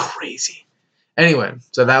 Right. It was crazy. Anyway,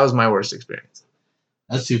 so that was my worst experience.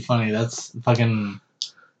 That's too funny. That's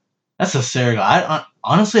hysterical.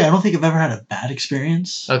 Honestly, I don't think I've ever had a bad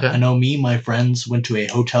experience. Okay. I know my friends went to a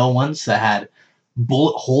hotel once that had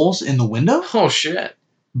bullet holes in the window. Oh shit!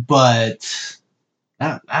 But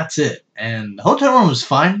that's it. And the hotel room was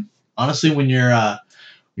fine. Honestly, when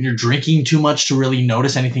you're drinking too much to really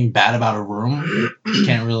notice anything bad about a room, you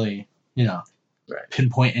can't really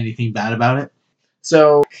pinpoint anything bad about it.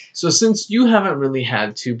 So since you haven't really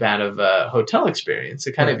had too bad of a hotel experience,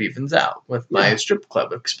 it kind of evens out with my strip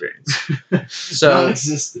club experience.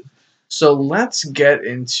 So let's get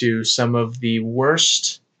into some of the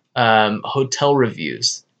worst hotel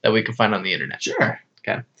reviews that we can find on the internet. Sure.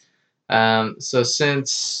 Okay. So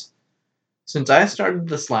since I started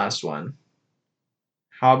this last one,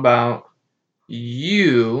 how about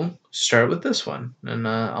you start with this one, and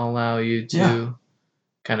I'll allow you to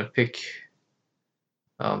kind of pick.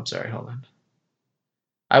 Oh, I'm sorry. Hold on.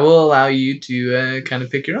 I will allow you to kind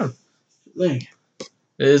of pick your own. It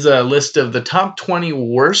is a list of the top 20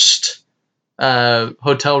 worst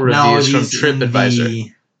hotel reviews from TripAdvisor. In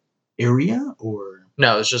the area or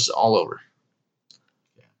no? It's just all over.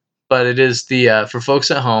 But it is the for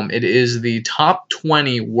folks at home. It is the top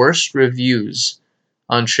 20 worst reviews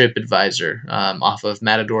on TripAdvisor off of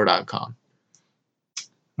Matador.com.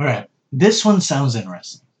 All right. This one sounds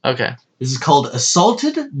interesting. Okay. This is called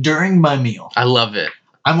Assaulted During My Meal. I love it.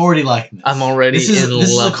 I'm already liking this. I'm already This is in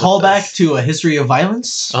this love is a callback with this. to A History of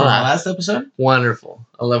Violence from Ah. our last episode. Wonderful.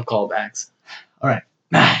 I love callbacks.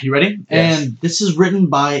 You ready? Yes. And this is written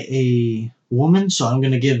by a woman, so I'm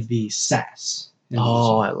gonna give the sass.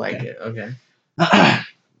 Oh, I like it. Okay.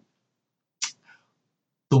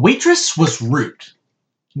 The waitress was rude,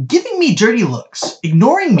 giving me dirty looks,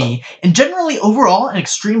 ignoring me, and generally overall an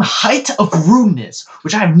extreme height of rudeness,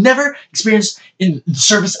 which I have never experienced in the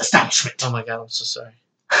service establishment. Oh my god, I'm so sorry.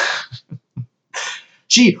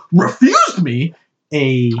 She refused me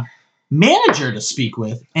a manager to speak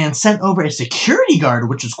with and sent over a security guard,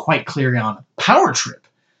 which was quite clearly on a power trip.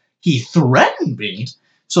 He threatened me,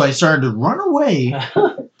 so I started to run away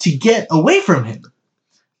to get away from him.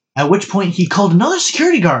 At which point he called another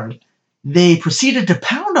security guard. They proceeded to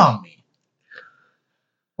pound on me.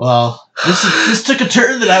 Well, this took a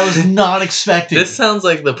turn that I was not expecting. This sounds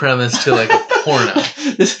like the premise to like a porno.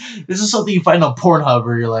 This is something you find on Pornhub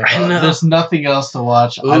where you're like, I know. there's nothing else to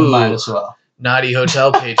watch. I Ooh. might as well. Naughty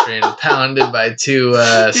hotel patron pounded by two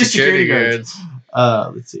security guards.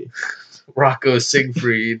 Let's see. Rocco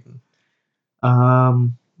Siegfried. At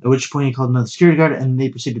which point he called another security guard and they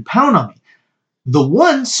proceeded to pound on me. The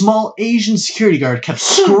one small Asian security guard kept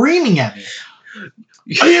screaming at me.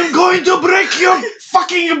 I am going to break your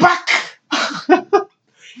fucking back!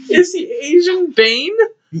 Is he Asian Bane?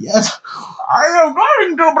 Yes. I am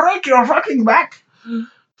going to break your fucking back!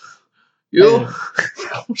 You?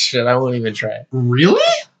 Oh, shit, I won't even try it. Really?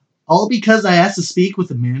 All because I asked to speak with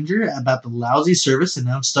the manager about the lousy service and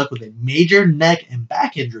now I'm stuck with a major neck and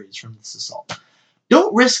back injuries from this assault.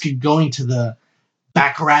 Don't risk going to the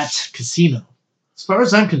Baccarat Casino. As far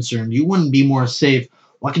as I'm concerned, you wouldn't be more safe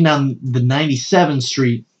walking down the 97th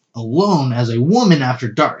Street alone as a woman after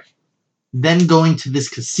dark than going to this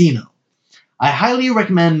casino. I highly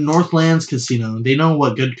recommend Northlands Casino. They know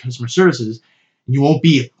what good customer service is, and you won't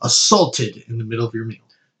be assaulted in the middle of your meal.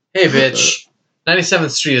 Hey, bitch.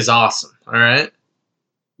 97th Street is awesome, alright?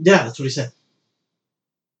 Yeah, that's what he said.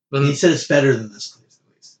 He said it's better than this place,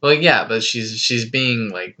 at least. Well, yeah, but she's being,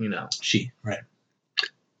 like, you know. She, right.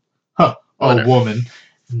 Huh. Whatever. A woman.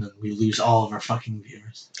 And then we lose all of our fucking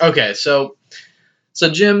viewers. Okay, so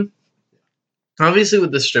Jim, obviously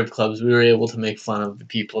with the strip clubs, we were able to make fun of the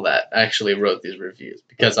people that actually wrote these reviews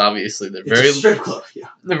because obviously they're It's a strip club, yeah.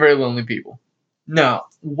 they're very lonely people. Now,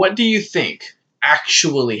 what do you think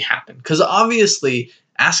actually happened? Because obviously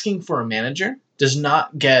asking for a manager does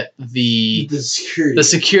not get the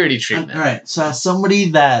security treatment. All right, so as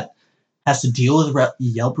somebody that has to deal with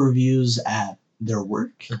Yelp reviews at their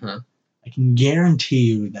work, Uh-huh. I can guarantee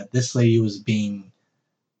you that this lady was being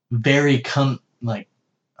very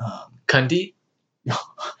Cunty?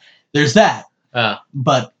 there's that, Uh,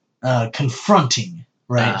 but confronting,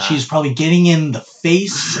 right? She's probably getting in the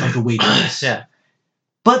face of the waitress. yeah.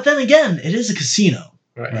 But then again, it is a casino,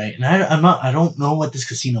 Right. right? And I don't know what this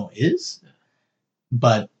casino is,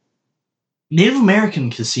 but Native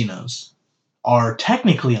American casinos are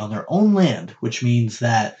technically on their own land, which means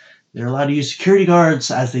that they're allowed to use security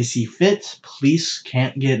guards as they see fit. Police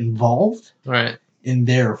can't get involved Right. in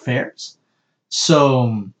their affairs.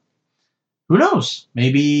 So, who knows?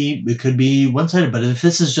 Maybe it could be one-sided, but if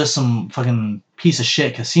this is just some fucking piece of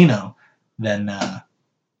shit casino, then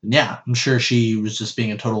yeah, I'm sure she was just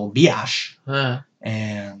being a total biatch,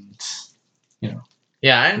 and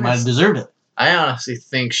Yeah, I might have deserved it. I honestly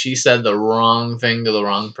think she said the wrong thing to the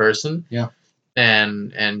wrong person. Yeah.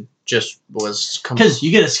 And just was... Because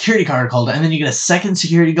you get a security guard called, and then you get a second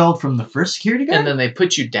security guard from the first security guard? And then they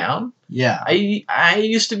put you down? Yeah. I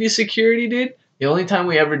used to be security, dude. The only time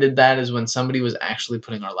we ever did that is when somebody was actually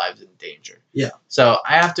putting our lives in danger. Yeah. So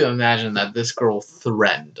I have to imagine that this girl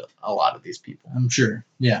threatened a lot of these people. I'm sure.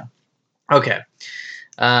 Yeah. Okay.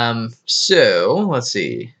 So, let's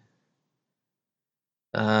see.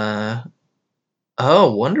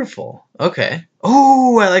 Oh, wonderful. Okay.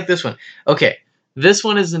 Oh, I like this one. Okay. This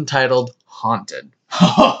one is entitled Haunted.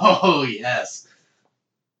 Oh, yes.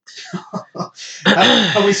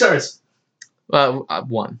 How many stars?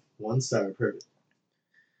 1. 1 star, perfect.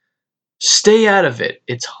 Stay out of it.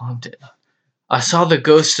 It's haunted. I saw the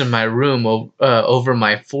ghost in my room over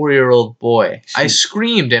my 4-year-old boy. I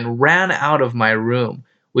screamed and ran out of my room.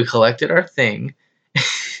 We collected our thing.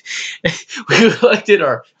 We collected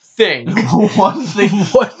our thing. One thing.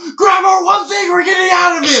 What? Grab our one thing. We're getting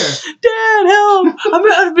out of here. Dad, help!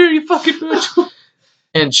 I'm out of here, you fucking bitch.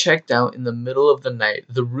 And checked out in the middle of the night.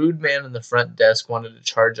 The rude man in the front desk wanted to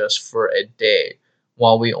charge us for a day,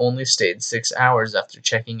 while we only stayed 6 hours. After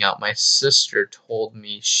checking out, my sister told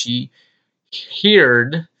me she heard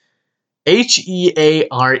Heared.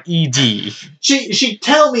 She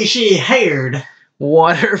tell me she heard.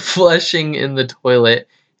 water flushing in the toilet,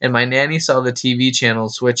 and my nanny saw the TV channel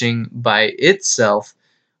switching by itself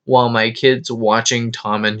while my kids watching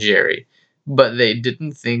Tom and Jerry. But they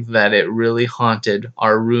didn't think that it really haunted.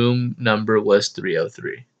 Our room number was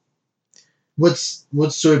 303. What's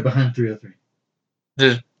story behind 303?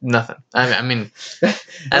 There's nothing. I mean, as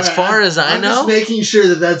Alright, far as I I'm know, just making sure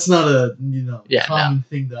that that's not a Yeah, common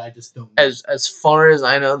thing that I just don't know. as far as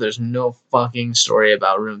I know, there's no fucking story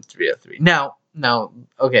about room 303. Now,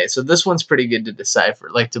 okay, so this one's pretty good to decipher,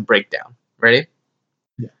 like to break down. Ready?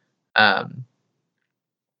 Yeah.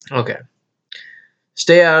 Okay.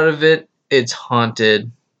 Stay out of it. It's haunted.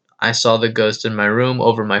 I saw the ghost in my room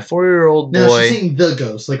over my 4-year-old Now boy. she's saying the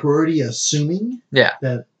ghost. Like we're already assuming. Yeah.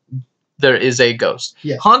 That there is a ghost.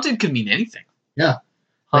 Yeah. Haunted could mean anything. Yeah.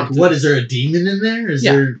 Haunted. Like what? Is there a demon in there? Is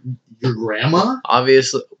there your grandma?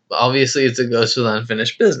 Obviously, it's a ghost with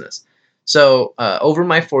unfinished business. So over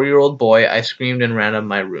my 4-year-old boy, I screamed and ran out of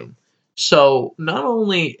my room. So not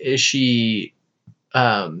only is she,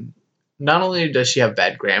 not only does she have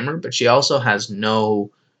bad grammar, but she also has no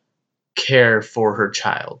care for her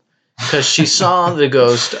child, because she saw the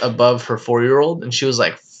ghost above her 4-year-old and she was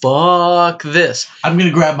like, "Fuck this! I'm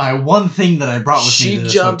gonna grab my one thing that I brought with me to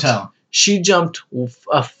this hotel." She jumped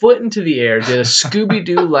a foot into the air, did a Scooby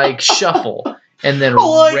Doo like shuffle, and then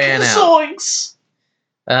ran out.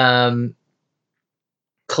 Zoinks!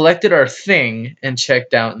 Collected our thing and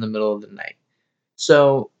checked out in the middle of the night.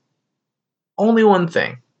 So, only one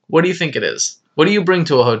thing. What do you think it is? What do you bring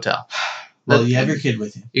to a hotel? Well, you have your kid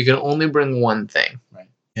with you. You can only bring one thing. Right.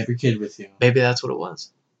 You have your kid with you. Maybe that's what it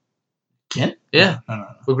was. Kid? Yeah. No.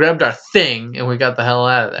 We grabbed our thing and we got the hell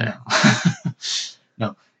out of there.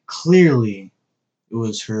 No. Clearly, it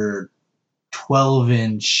was her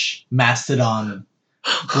 12-inch mastodon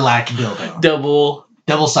black dildo.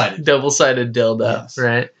 Double-sided. Double-sided dildo, yes.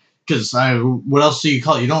 Right? Because what else do you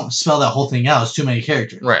call it? You don't spell that whole thing out. It's too many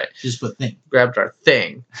characters. Right. Just put thing. Grabbed our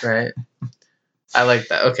thing, right? I like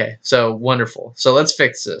that. Okay, so wonderful. So let's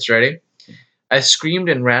fix this. Ready? I screamed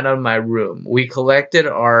and ran out of my room. We collected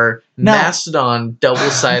our mastodon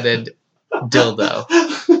double-sided dildo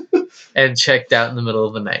and checked out in the middle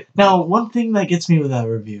of the night. Now, one thing that gets me with that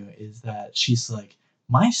review is that she's like,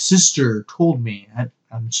 my sister told me,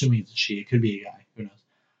 I'm assuming it's a she, it could be a guy, who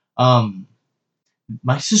knows.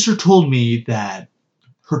 My sister told me that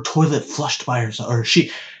her toilet flushed by herself, or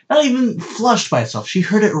she, not even flushed by itself, she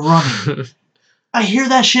heard it running. I hear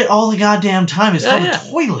that shit all the goddamn time. It's called a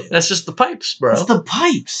toilet. That's just the pipes, bro. It's the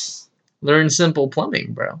pipes. Learn simple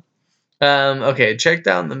plumbing, bro. Okay, checked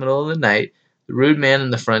out in the middle of the night. The rude man in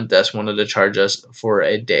the front desk wanted to charge us for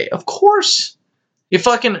a day. Of course.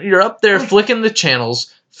 You're up there flicking the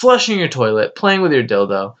channels, flushing your toilet, playing with your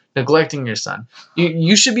dildo, neglecting your son.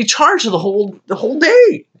 You should be charged the whole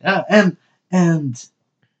day. And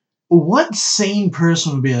what sane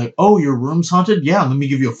person would be like, oh, your room's haunted? Yeah, let me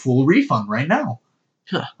give you a full refund right now.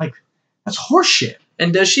 Huh. Like, that's horseshit.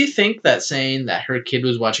 And does she think that saying that her kid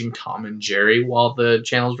was watching Tom and Jerry while the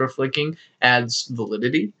channels were flicking adds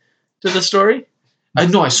validity to the story?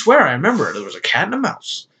 No, I swear I remember. There was a cat and a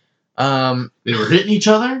mouse. They were hitting each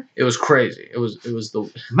other? It was crazy. It was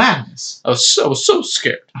the madness. I was so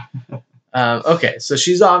scared. Okay, so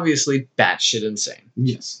she's obviously batshit insane.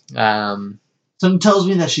 Yes. Something tells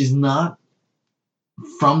me that she's not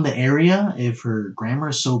from the area if her grammar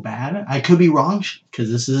is so bad. I could be wrong,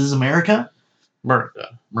 because this is America.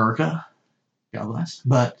 America. God bless.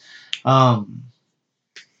 But, who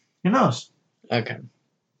knows? Okay.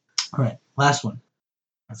 All right. Last one.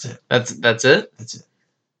 That's it. That's it? That's it. It's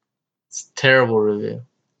a terrible review.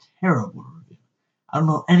 Terrible review. I don't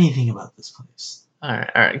know anything about this place. All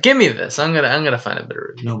right. Give me this. I'm gonna find a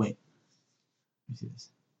better review. No, wait. Let me see this.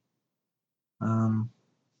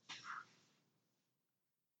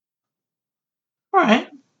 All right.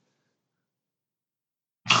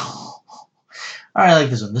 I like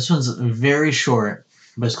this one. This one's very short,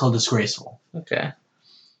 but it's called Disgraceful. Okay.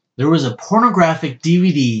 There was a pornographic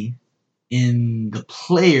DVD in the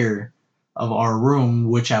player of our room,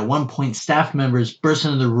 which at one point staff members burst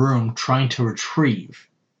into the room trying to retrieve.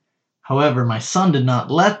 However, my son did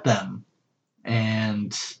not let them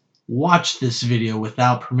and watch this video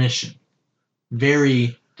without permission.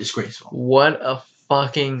 Very disgraceful. What a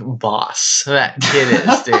fucking boss that kid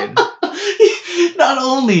is, dude. Not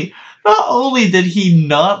only did he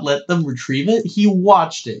not let them retrieve it, he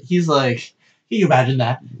watched it. He's like, can you imagine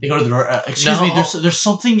that? They go to the door. Excuse me, there's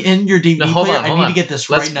something in your DVD player. I need to get this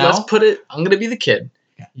right now. Let's put it. I'm gonna be the kid.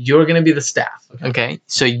 Okay. You're gonna be the staff. Okay.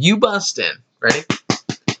 So you bust in. Ready?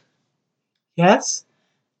 Yes.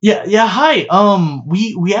 Yeah. Hi.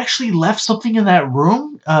 We actually left something in that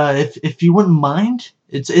room. If you wouldn't mind,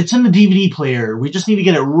 it's in the DVD player. We just need to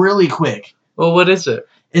get it really quick. Well, what is it?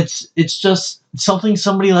 It's just something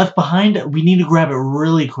somebody left behind. We need to grab it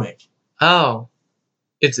really quick. Oh,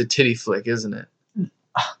 it's a titty flick, isn't it?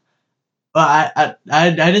 I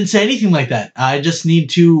didn't say anything like that. We just need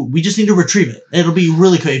to retrieve it. It'll be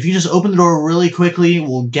really quick. If you just open the door really quickly,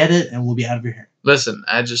 we'll get it and we'll be out of your hair. Listen,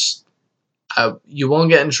 you won't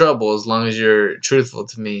get in trouble as long as you're truthful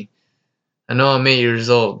to me. I know I'm 8 years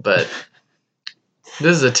old, but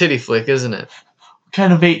this is a titty flick, isn't it? What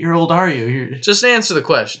kind of 8-year-old are you? Just answer the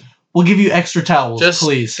question. We'll give you extra towels, Just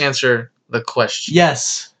please. answer the question.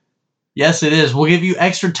 Yes, it is. We'll give you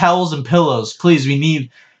extra towels and pillows, please. We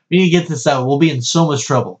need to get this out. We'll be in so much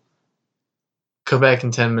trouble. Come back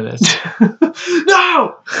in 10 minutes.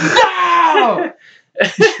 No!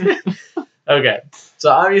 Okay,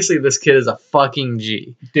 so obviously this kid is a fucking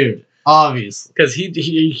G, dude. Obviously, because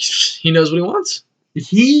he knows what he wants.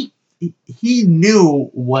 He knew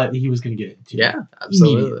what he was going to get into. Yeah,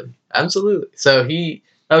 absolutely. So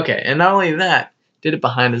okay, and not only that, did it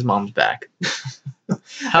behind his mom's back.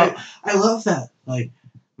 I love that. Like,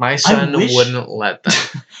 my son wouldn't let them.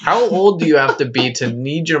 How old do you have to be to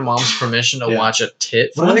need your mom's permission to watch a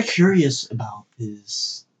tit flick? What I'm curious about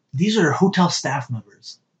is these are hotel staff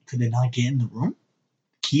members. Could they not get in the room?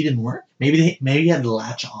 The key didn't work. Maybe he had the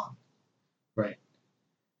latch on. Right.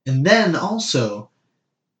 And then also,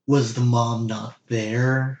 was the mom not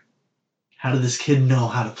there? How did this kid know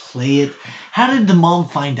how to play it? How did the mom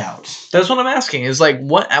find out? That's what I'm asking. Is like,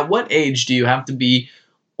 at what age do you have to be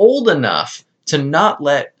old enough to not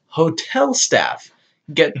let hotel staff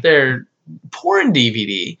get their porn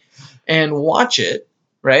DVD and watch it,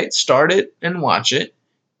 right? Start it and watch it,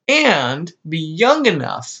 and be young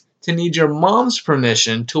enough to need your mom's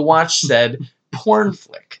permission to watch said porn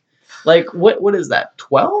flick? Like, what is that?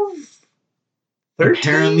 12? 13?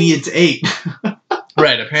 Apparently it's 8.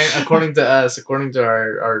 Right, apparently, according to us, according to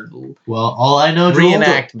our all I know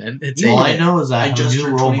reenactment, it's all I know is that I just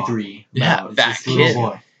turned 23. Yeah, that kid.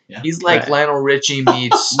 Boy. Yeah. He's like Lionel Richie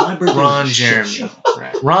meets Ron Jeremy.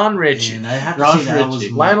 Right. Ron Richie. And I have to Ron say that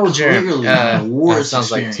was Lionel Jeremy. clearly the worst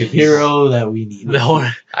sounds like experience. two The hero that we need.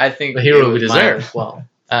 I think the hero it we was deserve. mine as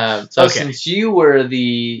well. So since you were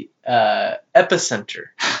the epicenter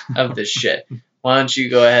of this shit, why don't you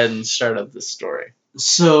go ahead and start up the story?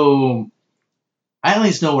 So, I at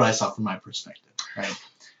least know what I saw from my perspective,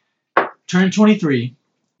 right? Turned 23,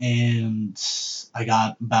 and I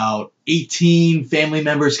got about 18 family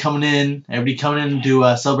members coming in, everybody coming in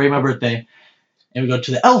to celebrate my birthday, and we go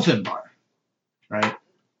to the Elephant Bar, right?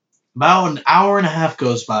 About an hour and a half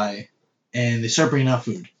goes by, and they start bringing out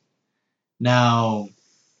food. Now,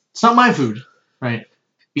 it's not my food, right?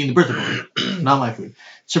 Being the birthday boy, not my food.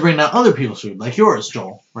 So bringing out other people's food, like yours,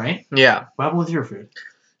 Joel, right? Yeah. What happened with your food?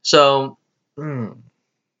 So,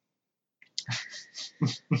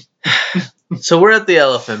 so we're at the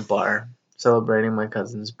Elephant Bar celebrating my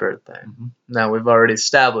cousin's birthday. Mm-hmm. Now, we've already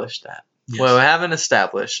established that. Yes. What we haven't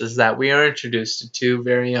established is that we are introduced to two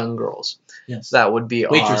very young girls. Yes. That would be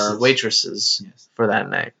Waitresses. our waitresses Yes. for that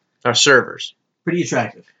night. Our servers. Pretty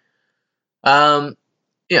attractive.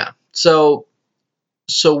 Yeah. So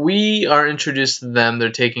we are introduced to them.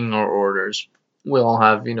 They're taking our orders. We all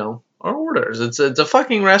have, our orders. It's a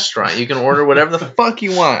fucking restaurant. You can order whatever the fuck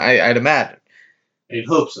you want, I'd imagine. I'd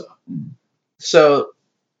hope so. So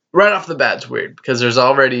right off the bat, it's weird because there's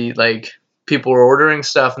already like people are ordering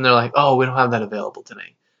stuff and they're like, oh, we don't have that available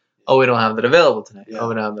tonight. Oh, we don't have that available tonight. Yeah. Oh,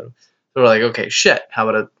 we don't have that. So we're like, okay, shit. How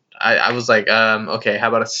about I was like, okay, how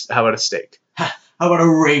about a steak? How about a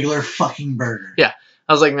regular fucking burger? Yeah.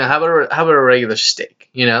 I was like, man, how about a regular steak?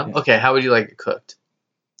 Yeah. Okay, how would you like it cooked?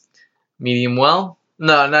 Medium well?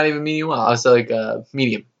 No, not even medium well. I was like,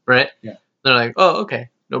 medium, right? Yeah. They're like, oh, okay,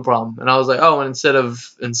 no problem. And I was like, oh, and instead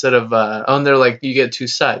of, and they're like, you get two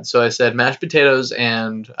sides. So I said mashed potatoes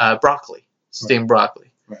and broccoli, steamed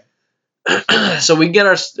broccoli. Right. So we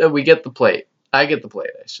get the plate. I get the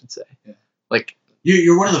plate, I should say. Yeah. Like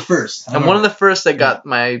you're one of the first. I'm one of the first that got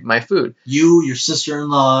my food. You, your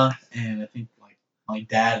sister-in-law, and I think like my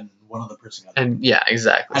dad and one other person got it. And yeah,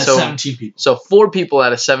 exactly. Out of 17 people. So 4 people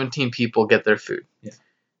out of 17 people get their food. Yeah.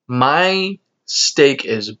 My steak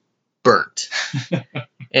is burnt.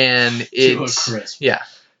 And it's crisp. Yeah.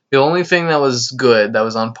 The only thing that was good, that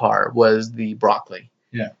was on par, was the broccoli.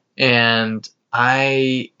 Yeah. And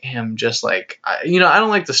I am just like, I don't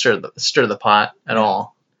like to stir the pot at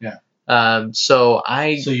all. Yeah. So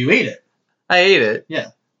you ate it. I ate it.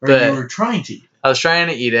 Yeah. Or But you were trying to eat it. I was trying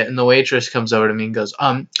to eat it, and the waitress comes over to me and goes,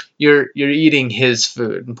 you're eating his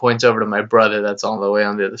food," and points over to my brother that's all the way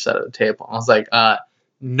on the other side of the table. I was like,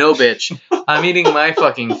 no, bitch. I'm eating my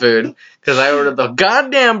fucking food because I ordered the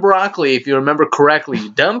goddamn broccoli, if you remember correctly,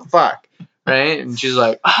 you dumb fuck. Right? And she's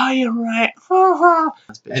like, "Oh, you're right."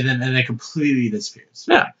 And then completely disappears.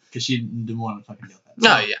 Yeah. Because she didn't want to fucking deal with that.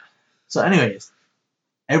 No, yeah. So anyways,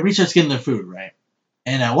 everybody starts getting their food, right?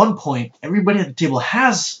 And at one point, everybody at the table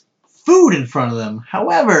has food in front of them.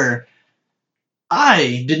 However,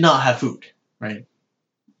 I did not have food, right?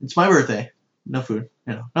 It's my birthday. No food.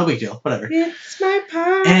 No big deal. Whatever. It's my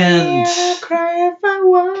party. And I'll cry if I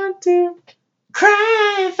want to.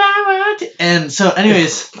 Cry if I want to. And so,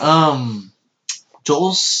 anyways,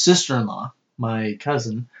 Joel's sister-in-law, my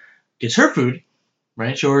cousin, gets her food,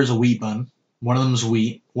 right? She orders a wheat bun. One of them is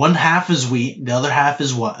wheat. One half is wheat. The other half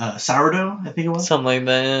is what? Sourdough, I think it was. Something like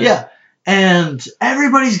that. Yeah. And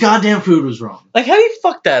everybody's goddamn food was wrong. Like, how do you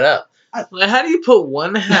fuck that up? Like, how do you put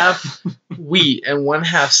one half wheat and one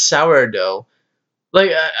half sourdough?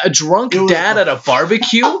 Like, a drunk dad at a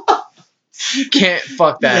barbecue? You can't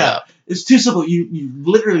fuck that up. It's too simple. You're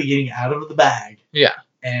literally getting out of the bag. Yeah.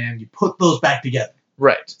 And you put those back together.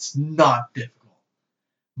 Right. It's not difficult.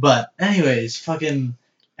 But anyways, fucking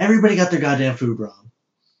everybody got their goddamn food wrong.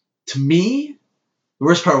 To me, the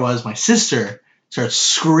worst part was my sister starts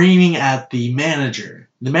screaming at the manager.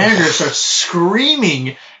 The manager starts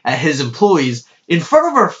screaming at his employees in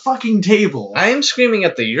front of our fucking table. I'm screaming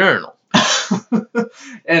at the urinal.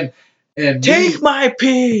 and Take my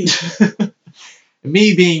pee!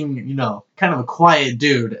 Me being, kind of a quiet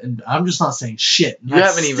dude, and I'm just not saying shit.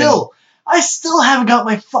 I still haven't got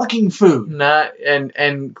my fucking food.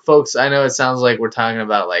 And folks, I know it sounds like we're talking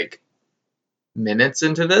about like minutes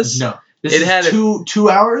into this. No. This is 2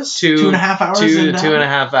 hours? 2.5 hours?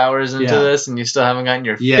 2.5 hours into this, and you still haven't gotten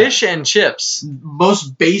your fish and chips.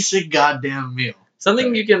 Most basic goddamn meal.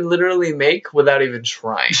 Something you can literally make without even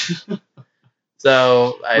trying.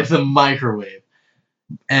 With a microwave.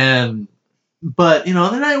 But, the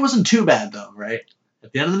night wasn't too bad, though, right?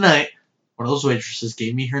 At the end of the night, one of those waitresses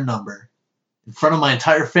gave me her number in front of my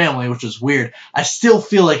entire family, which was weird. I still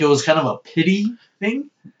feel like it was kind of a pity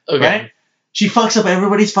thing, right? She fucks up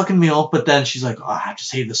everybody's fucking meal, but then she's like, I have to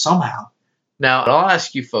save this somehow. Now, I'll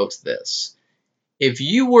ask you folks this. If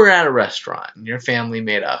you were at a restaurant and your family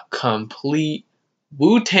made a complete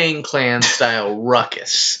Wu-Tang Clan style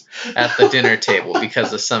ruckus at the dinner table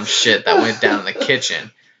because of some shit that went down in the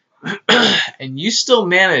kitchen, and you still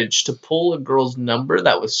managed to pull a girl's number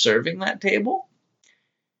that was serving that table,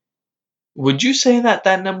 would you say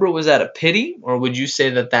that number was out of pity, or would you say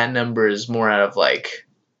that number is more out of like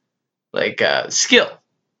skill?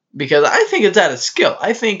 Because I think it's out of skill.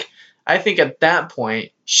 I think at that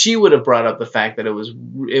point she would have brought up the fact that it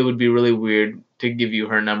would be really weird to give you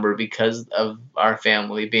her number because of our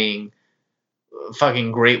family being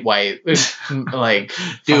fucking great white, like,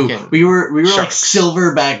 dude, we were sharks. Like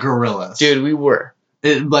silverback gorillas. Dude, we were.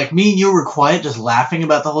 Like, me and you were quiet, just laughing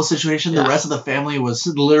about the whole situation. Yeah. The rest of the family was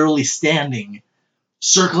literally standing,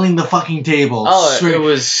 circling the fucking table. Oh, it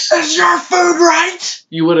was... Is your food right?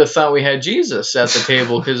 You would have thought we had Jesus at the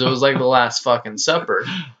table because it was like the last fucking supper.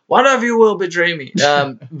 One of you will betray me.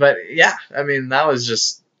 But yeah, I mean, that was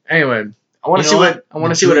just... Anyway, I want to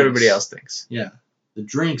see what everybody else thinks. Yeah, the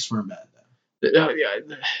drinks weren't bad. Yeah,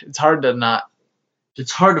 it's hard to not.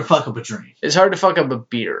 It's hard to fuck up a drink. It's hard to fuck up a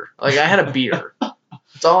beer. Like, I had a beer.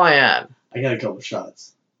 That's all I had. I got a couple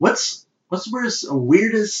shots. What's the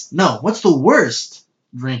weirdest? No, what's the worst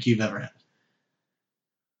drink you've ever had?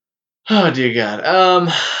 Oh dear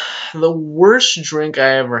God. The worst drink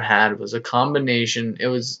I ever had was a combination. It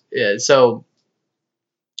was so.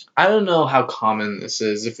 I don't know how common this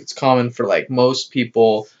is. If it's common for like most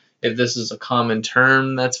people. If this is a common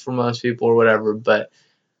term that's for most people or whatever, but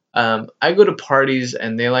I go to parties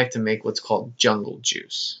and they like to make what's called jungle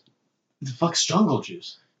juice. What the fuck's jungle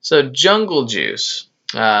juice? So jungle juice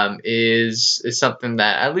is something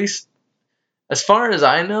that, at least as far as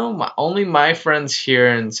I know, only my friends here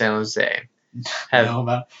in San Jose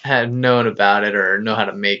have known about it or know how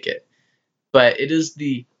to make it. But it is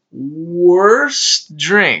the worst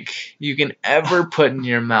drink you can ever put in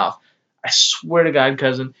your mouth. I swear to God,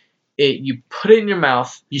 cousin. You put it in your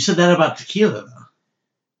mouth. You said that about tequila, though.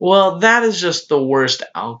 Well, that is just the worst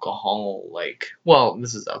alcohol. Well,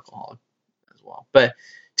 this is alcoholic as well, but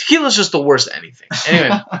tequila is just the worst anything.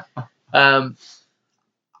 Anyway,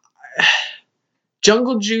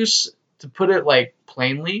 jungle juice, to put it like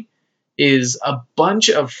plainly, is a bunch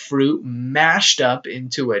of fruit mashed up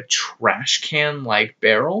into a trash can like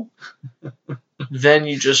barrel. then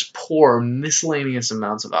you just pour miscellaneous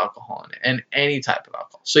amounts of alcohol in it, and any type of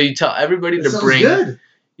alcohol. So you tell everybody That to sounds bring. good.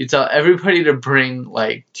 You tell everybody to bring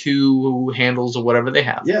like 2 handles of whatever they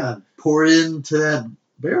have. Yeah, pour it into that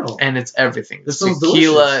barrel. And it's everything. That It's sounds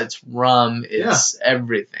tequila, delicious. it's rum, it's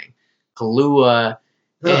everything. Kahlua,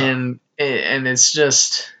 Ugh. and it's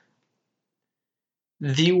just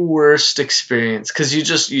the worst experience because you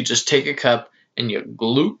just take a cup and you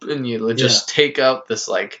gloop and you just take out this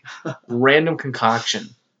like random concoction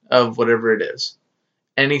of whatever it is.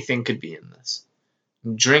 Anything could be in this.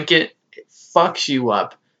 You drink it, it fucks you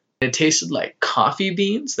up. It tasted like coffee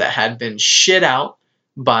beans that had been shit out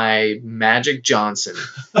by Magic Johnson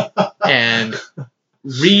and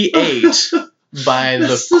re-ate by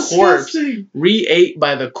That's the corpse, disgusting. re-ate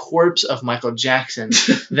by the corpse of Michael Jackson,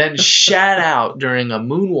 then shat out during a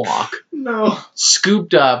moonwalk, No.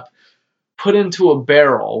 scooped up, put into a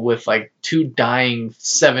barrel with like 2 dying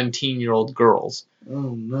 17-year-old girls,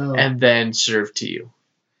 Oh no. and then served to you.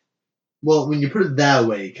 Well, when you put it that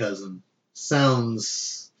way, cousin,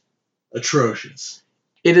 sounds atrocious.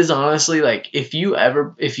 It is honestly like if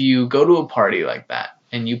you go to a party like that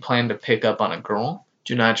and you plan to pick up on a girl,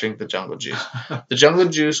 do not drink the jungle juice. The jungle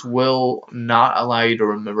juice will not allow you to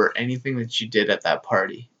remember anything that you did at that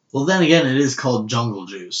party. Well, then again, it is called jungle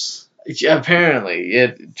juice. Apparently,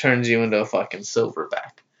 it turns you into a fucking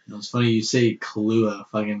silverback. You know, it's funny you say Kahlua.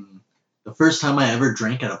 Fucking the first time I ever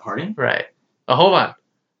drank at a party. Right. Oh, hold on.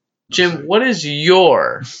 Jim, sorry. what is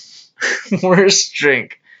your worst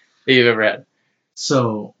drink that you've ever had?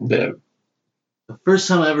 So, the first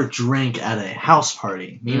time I ever drank at a house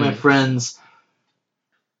party, me and my friends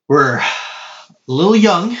were a little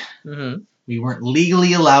young. Mm-hmm. We weren't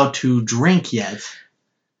legally allowed to drink yet.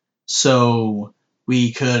 So,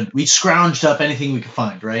 we scrounged up anything we could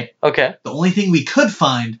find, right? Okay. The only thing we could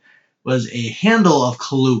find was a handle of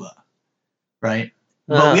Kahlua, right?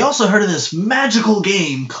 But we also heard of this magical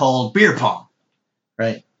game called beer pong,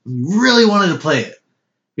 right? We really wanted to play it.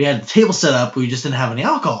 We had the table set up, we just didn't have any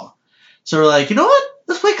alcohol. So we're like, you know what?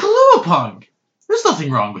 Let's play Kahlua Pong. There's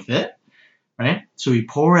nothing wrong with it, right? So we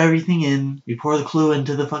pour everything in. We pour the Kahlua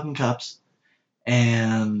into the fucking cups.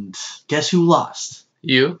 And guess who lost?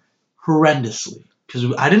 You? Horrendously.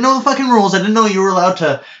 Because I didn't know the fucking rules. I didn't know you were allowed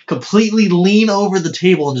to completely lean over the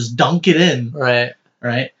table and just dunk it in. Right.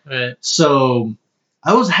 Right? Right. So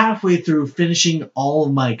I was halfway through finishing all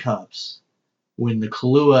of my cups when the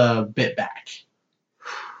Kahlua bit back.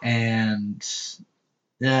 And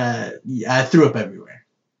I threw up everywhere.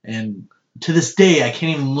 And to this day, I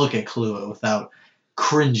can't even look at Kahlua without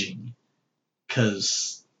cringing.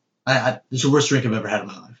 Because it's the worst drink I've ever had in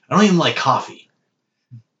my life. I don't even like coffee.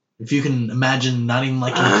 If you can imagine not even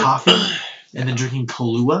liking coffee and then drinking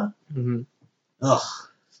Kahlua, ugh,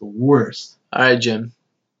 it's the worst. All right, Jim.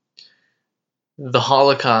 The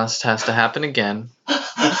Holocaust has to happen again,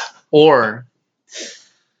 or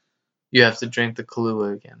you have to drink the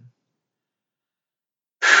Kahlua again.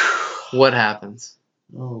 What happens?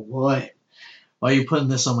 Oh boy. Why are you putting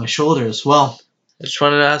this on my shoulders? Well, I just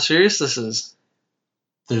want to know how serious this is.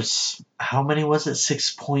 There's, how many was it?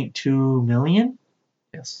 6.2 million?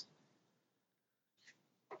 Yes.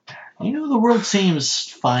 You know, the world seems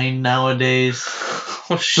fine nowadays.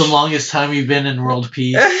 It's the longest time we've been in world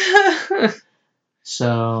peace.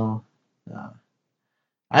 So,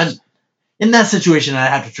 in that situation, I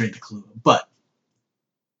have to drink the Kahlua. But,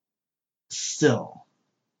 still,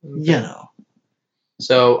 you know.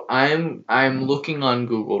 So, I'm looking on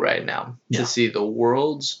Google right now to see the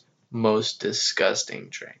world's most disgusting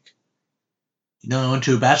drink. You know, I went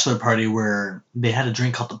to a bachelor party where they had a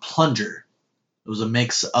drink called the Plunger. It was a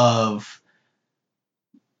mix of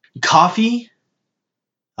coffee,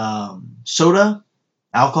 soda,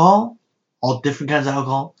 alcohol, all different kinds of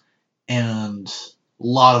alcohol, and a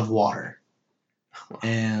lot of water.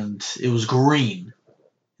 And it was green.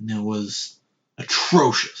 And it was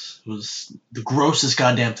atrocious. It was the grossest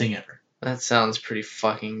goddamn thing ever. That sounds pretty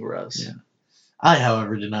fucking gross. Yeah. I,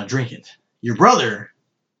 however, did not drink it. Your brother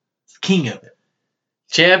is the king of it.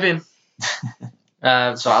 Champion.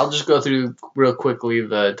 So I'll just go through real quickly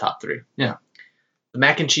the top 3. Yeah. The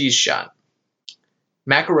mac and cheese shot.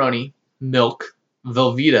 Macaroni, milk,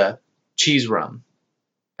 Velveeta, cheese rum.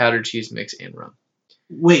 Powdered cheese mix and rum.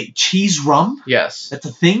 Wait, cheese rum? Yes. That's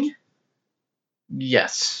a thing?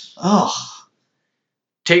 Yes. Ugh.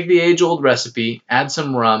 Take the age-old recipe, add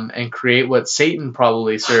some rum, and create what Satan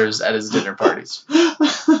probably serves at his dinner parties.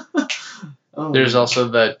 There's also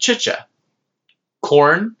the chicha.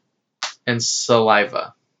 Corn and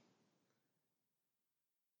saliva.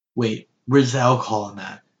 Wait, where's the alcohol in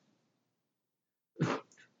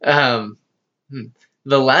that?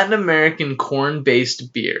 The Latin American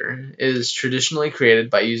corn-based beer is traditionally created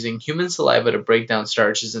by using human saliva to break down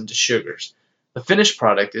starches into sugars. The finished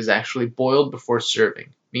product is actually boiled before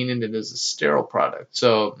serving, meaning it is a sterile product.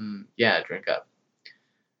 So, yeah, drink up.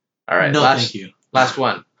 All right, No, thank you. last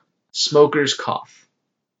one. Smoker's cough.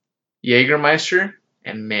 Jägermeister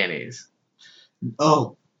and mayonnaise.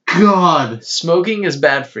 Oh, God. Smoking is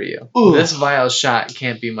bad for you. Ooh. This vile shot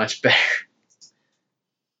can't be much better.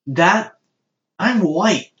 I'm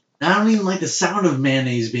white. I don't even like the sound of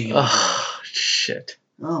mayonnaise being in my mouth. Oh, shit.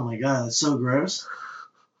 Oh my God, that's so gross.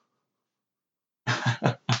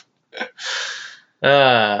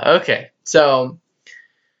 Okay, so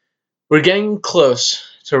we're getting close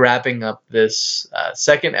to wrapping up this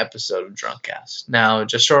second episode of Drunkcast. Now,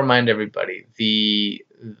 just to remind everybody, the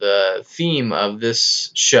theme of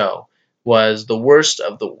this show was the worst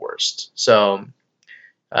of the worst. So,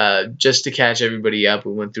 just to catch everybody up,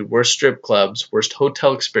 we went through worst strip clubs, worst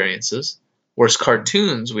hotel experiences, worst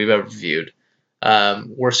cartoons we've ever viewed,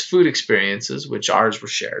 worst food experiences, which ours were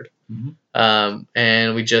shared,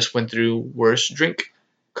 and we just went through worst drink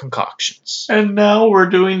concoctions. And now we're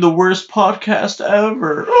doing the worst podcast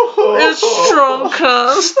ever. It's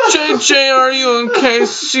Drunkcast.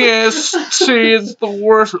 JJRUNKCST. It's the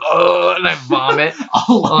worst. And I vomit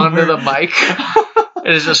onto the mic.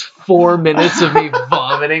 It is just 4 minutes of me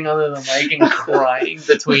vomiting onto the mic and crying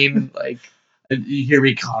between, like... You hear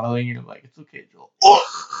me coddling, and you're like, it's okay, Joel.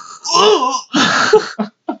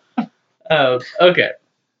 Okay.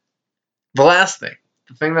 The last thing.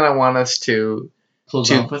 The thing that I want us to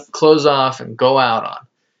close off and go out on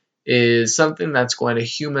is something that's going to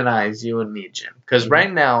humanize you and me, Jim. Because right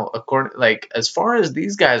now, as far as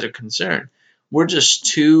these guys are concerned, we're just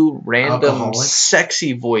two random Alcoholics.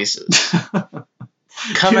 sexy voices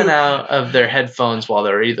coming out of their headphones while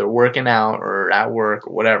they're either working out or at work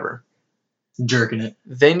or whatever. Jerking it.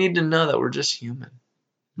 They need to know that we're just human.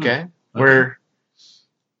 Okay? Let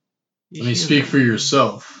me speak for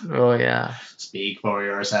yourself. Oh, yeah. Speak for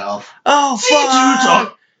yourself. Oh,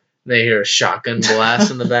 fuck! They hear a shotgun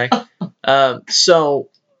blast in the back. So,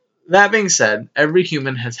 that being said, every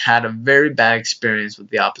human has had a very bad experience with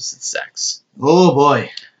the opposite sex. Oh,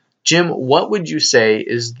 boy. Jim, what would you say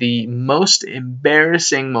is the most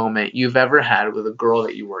embarrassing moment you've ever had with a girl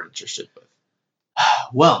that you were interested with?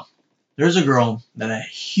 Well, there's a girl that I had a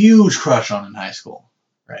huge crush on in high school,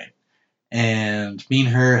 right? And me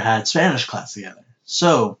and her had Spanish class together.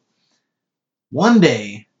 So, one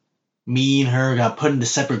day, me and her got put into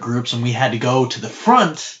separate groups, and we had to go to the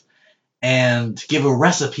front and give a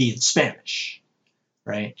recipe in Spanish,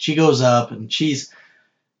 right? She goes up, and she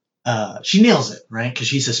nails it, right? Because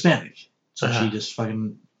she's Hispanic. So she just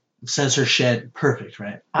fucking says her shit perfect,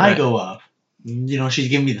 right? I go up. She's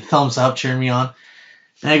giving me the thumbs up, cheering me on.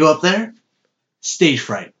 And I go up there, stage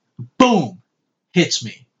fright. Boom! Hits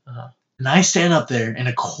me. And I stand up there in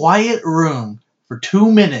a quiet room for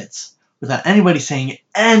 2 minutes without anybody saying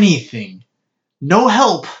anything. No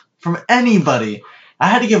help from anybody. I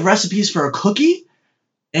had to give recipes for a cookie,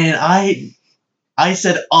 and I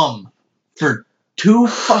said for 2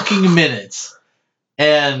 fucking minutes.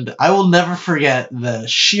 And I will never forget the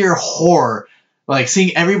sheer horror, like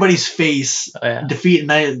seeing everybody's face defeat.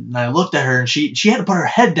 And I looked at her, and she had to put her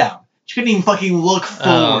head down. She couldn't even fucking look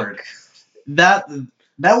forward. That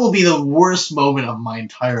will be the worst moment of my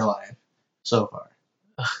entire life so far.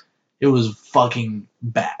 It was fucking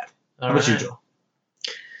bad. How about you, Joel?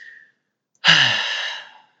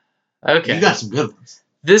 Okay. You got some good ones.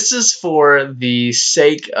 This is for the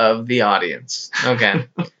sake of the audience. Okay.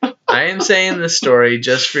 I am saying this story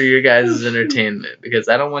just for your guys' entertainment because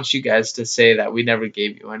I don't want you guys to say that we never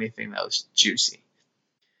gave you anything that was juicy.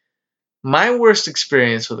 My worst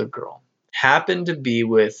experience with a girl happened to be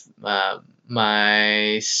with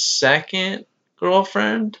my second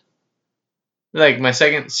girlfriend, like my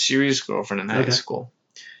second serious girlfriend in high school.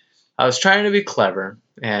 I was trying to be clever,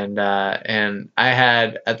 and I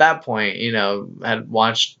had at that point, had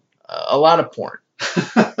watched a lot of porn,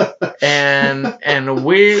 and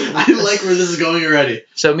we. I like where this is going already.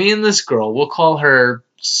 So me and this girl, we'll call her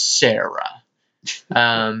Sarah.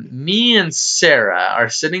 Me and Sarah are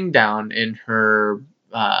sitting down in her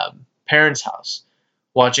parents' house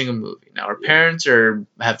watching a movie. Now her parents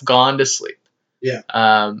have gone to sleep. Yeah.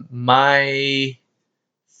 My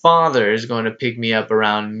father is going to pick me up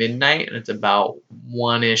around midnight, and it's about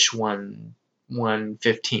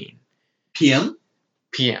 1:15 p.m.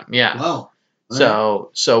 Yeah. Wow. So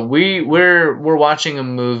we're watching a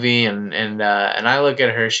movie, and I look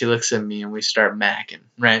at her, she looks at me, and we start macking,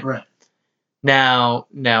 right? Right. Now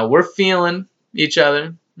we're feeling each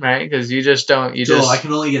other, right? Because you just don't. You Joel, just. I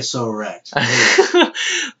can only get so erect.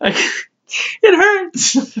 It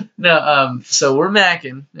hurts. No, so we're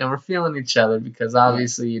macking and we're feeling each other because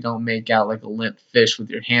obviously you don't make out like a limp fish with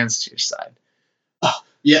your hands to your side.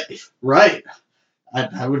 Yeah, right.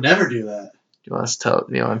 I would never do that. You want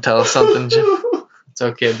to tell us something, Jim? It's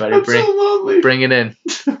okay, buddy. I'm so lonely. Bring it in.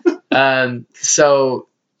 So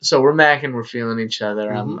we're macking, we're feeling each other.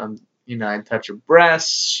 Mhm. I touch her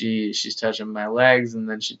breasts. She's touching my legs, and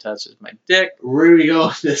then she touches my dick. Where do we go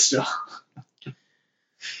with this, Joel?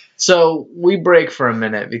 So we break for a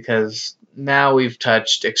minute because now we've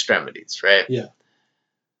touched extremities, right? Yeah.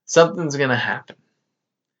 Something's gonna happen.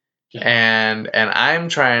 Okay. And I'm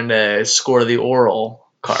trying to score the oral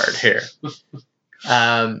card here.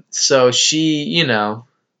 So she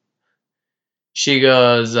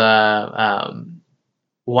goes,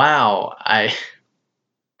 wow,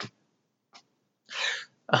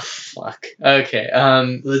 oh, fuck. Okay.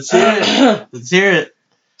 Let's hear it. Let's hear it.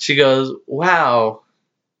 She goes, wow,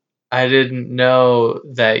 I didn't know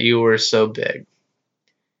that you were so big.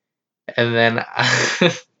 And then,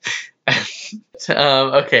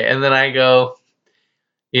 okay, and then I go,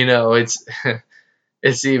 it's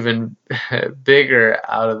even bigger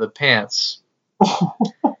out of the pants.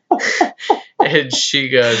 And she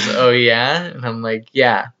goes, oh yeah? And I'm like,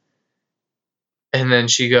 yeah. And then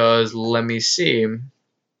she goes, let me see.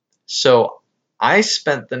 So I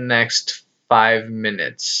spent the next 5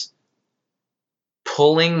 minutes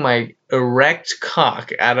pulling my erect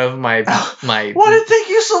cock out of my Why did it take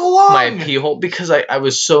you so long? my pee hole because I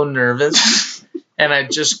was so nervous and I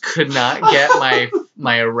just could not get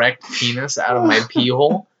my erect penis out of my pee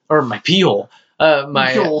hole or my pee hole.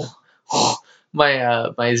 My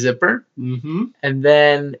zipper. Mm-hmm. And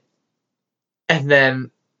then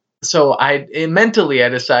so mentally I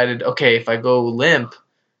decided, okay, if I go limp,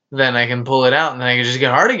 then I can pull it out and then I can just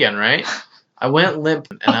get hard again, right? I went limp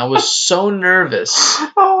and I was so nervous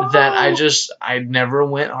that I never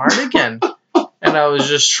went hard again. And I was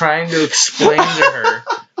just trying to explain to her.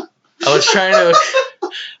 I was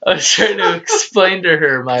trying to explain to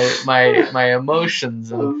her my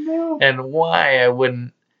emotions and why I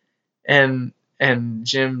wouldn't. And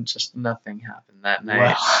Jim, just nothing happened that night.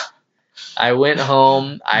 Wow. I went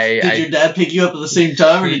home. Did your dad pick you up at the same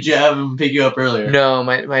time, or did you have him pick you up earlier? No,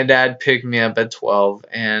 my dad picked me up at 12,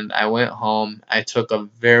 and I went home. I took a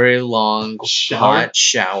very long, hot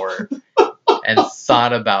shower and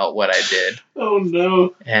thought about what I did. Oh,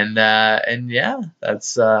 no. And yeah,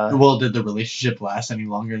 that's... Well, did the relationship last any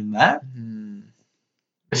longer than that?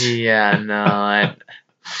 Yeah, no.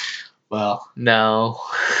 Well. No.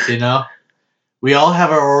 We all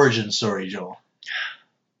have our origin story, Joel.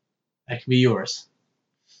 That can be yours.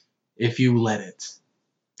 If you let it.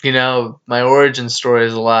 My origin story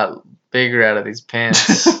is a lot bigger out of these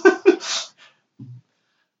pants.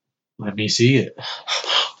 Let me see it.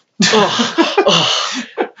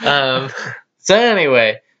 So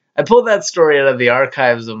anyway, I pulled that story out of the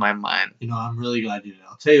archives of my mind. I'm really glad you did.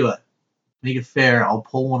 I'll tell you what. Make it fair. I'll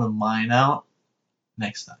pull one of mine out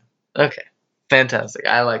next time. Okay. Fantastic.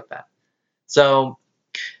 I like that. So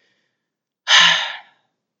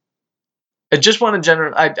I just want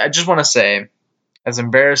to say, as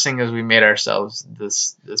embarrassing as we made ourselves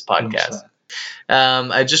this podcast,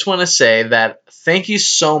 I just want to say that thank you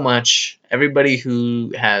so much, everybody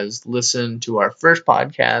who has listened to our first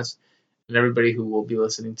podcast and everybody who will be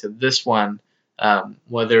listening to this one,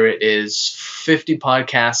 whether it is 50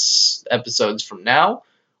 podcasts episodes from now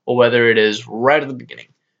or whether it is right at the beginning.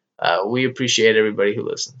 We appreciate everybody who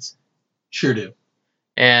listens. Sure do.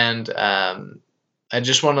 And I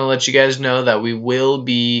just want to let you guys know that we will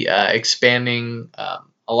be expanding a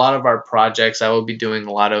lot of our projects. I will be doing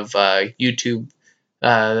a lot of YouTube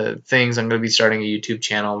things. I'm going to be starting a YouTube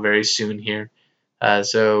channel very soon here.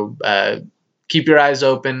 So keep your eyes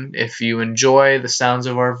open. If you enjoy the sounds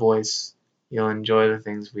of our voice, you'll enjoy the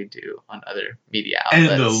things we do on other media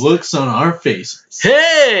outlets. And the looks on our faces.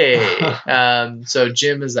 Hey! So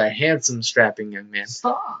Jim is a handsome, strapping young man.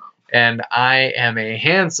 Stop. And I am a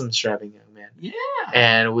handsome, strapping young man. Yeah.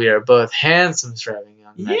 And we are both handsome, strapping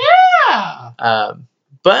young men. Yeah.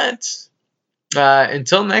 But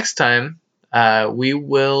until next time, we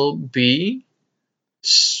will be,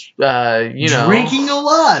 drinking a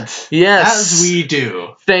lot. Yes. As we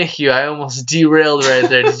do. Thank you. I almost derailed right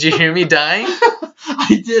there. Did you hear me dying?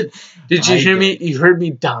 I did. Did you hear me? You heard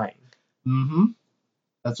me dying. Mm-hmm.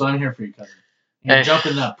 That's what I'm here for, you cousin. And jump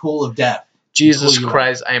in that pool of death. Jesus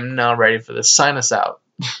Christ, I am not ready for this. Sign us out.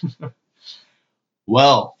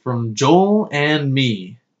 Well, from Joel and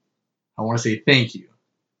me, I want to say thank you.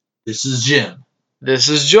 This is Jim. This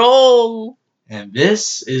is Joel. And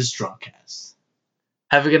this is Drunkcast.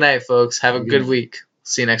 Have a good night, folks. Have a Good good night. week.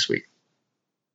 See you next week.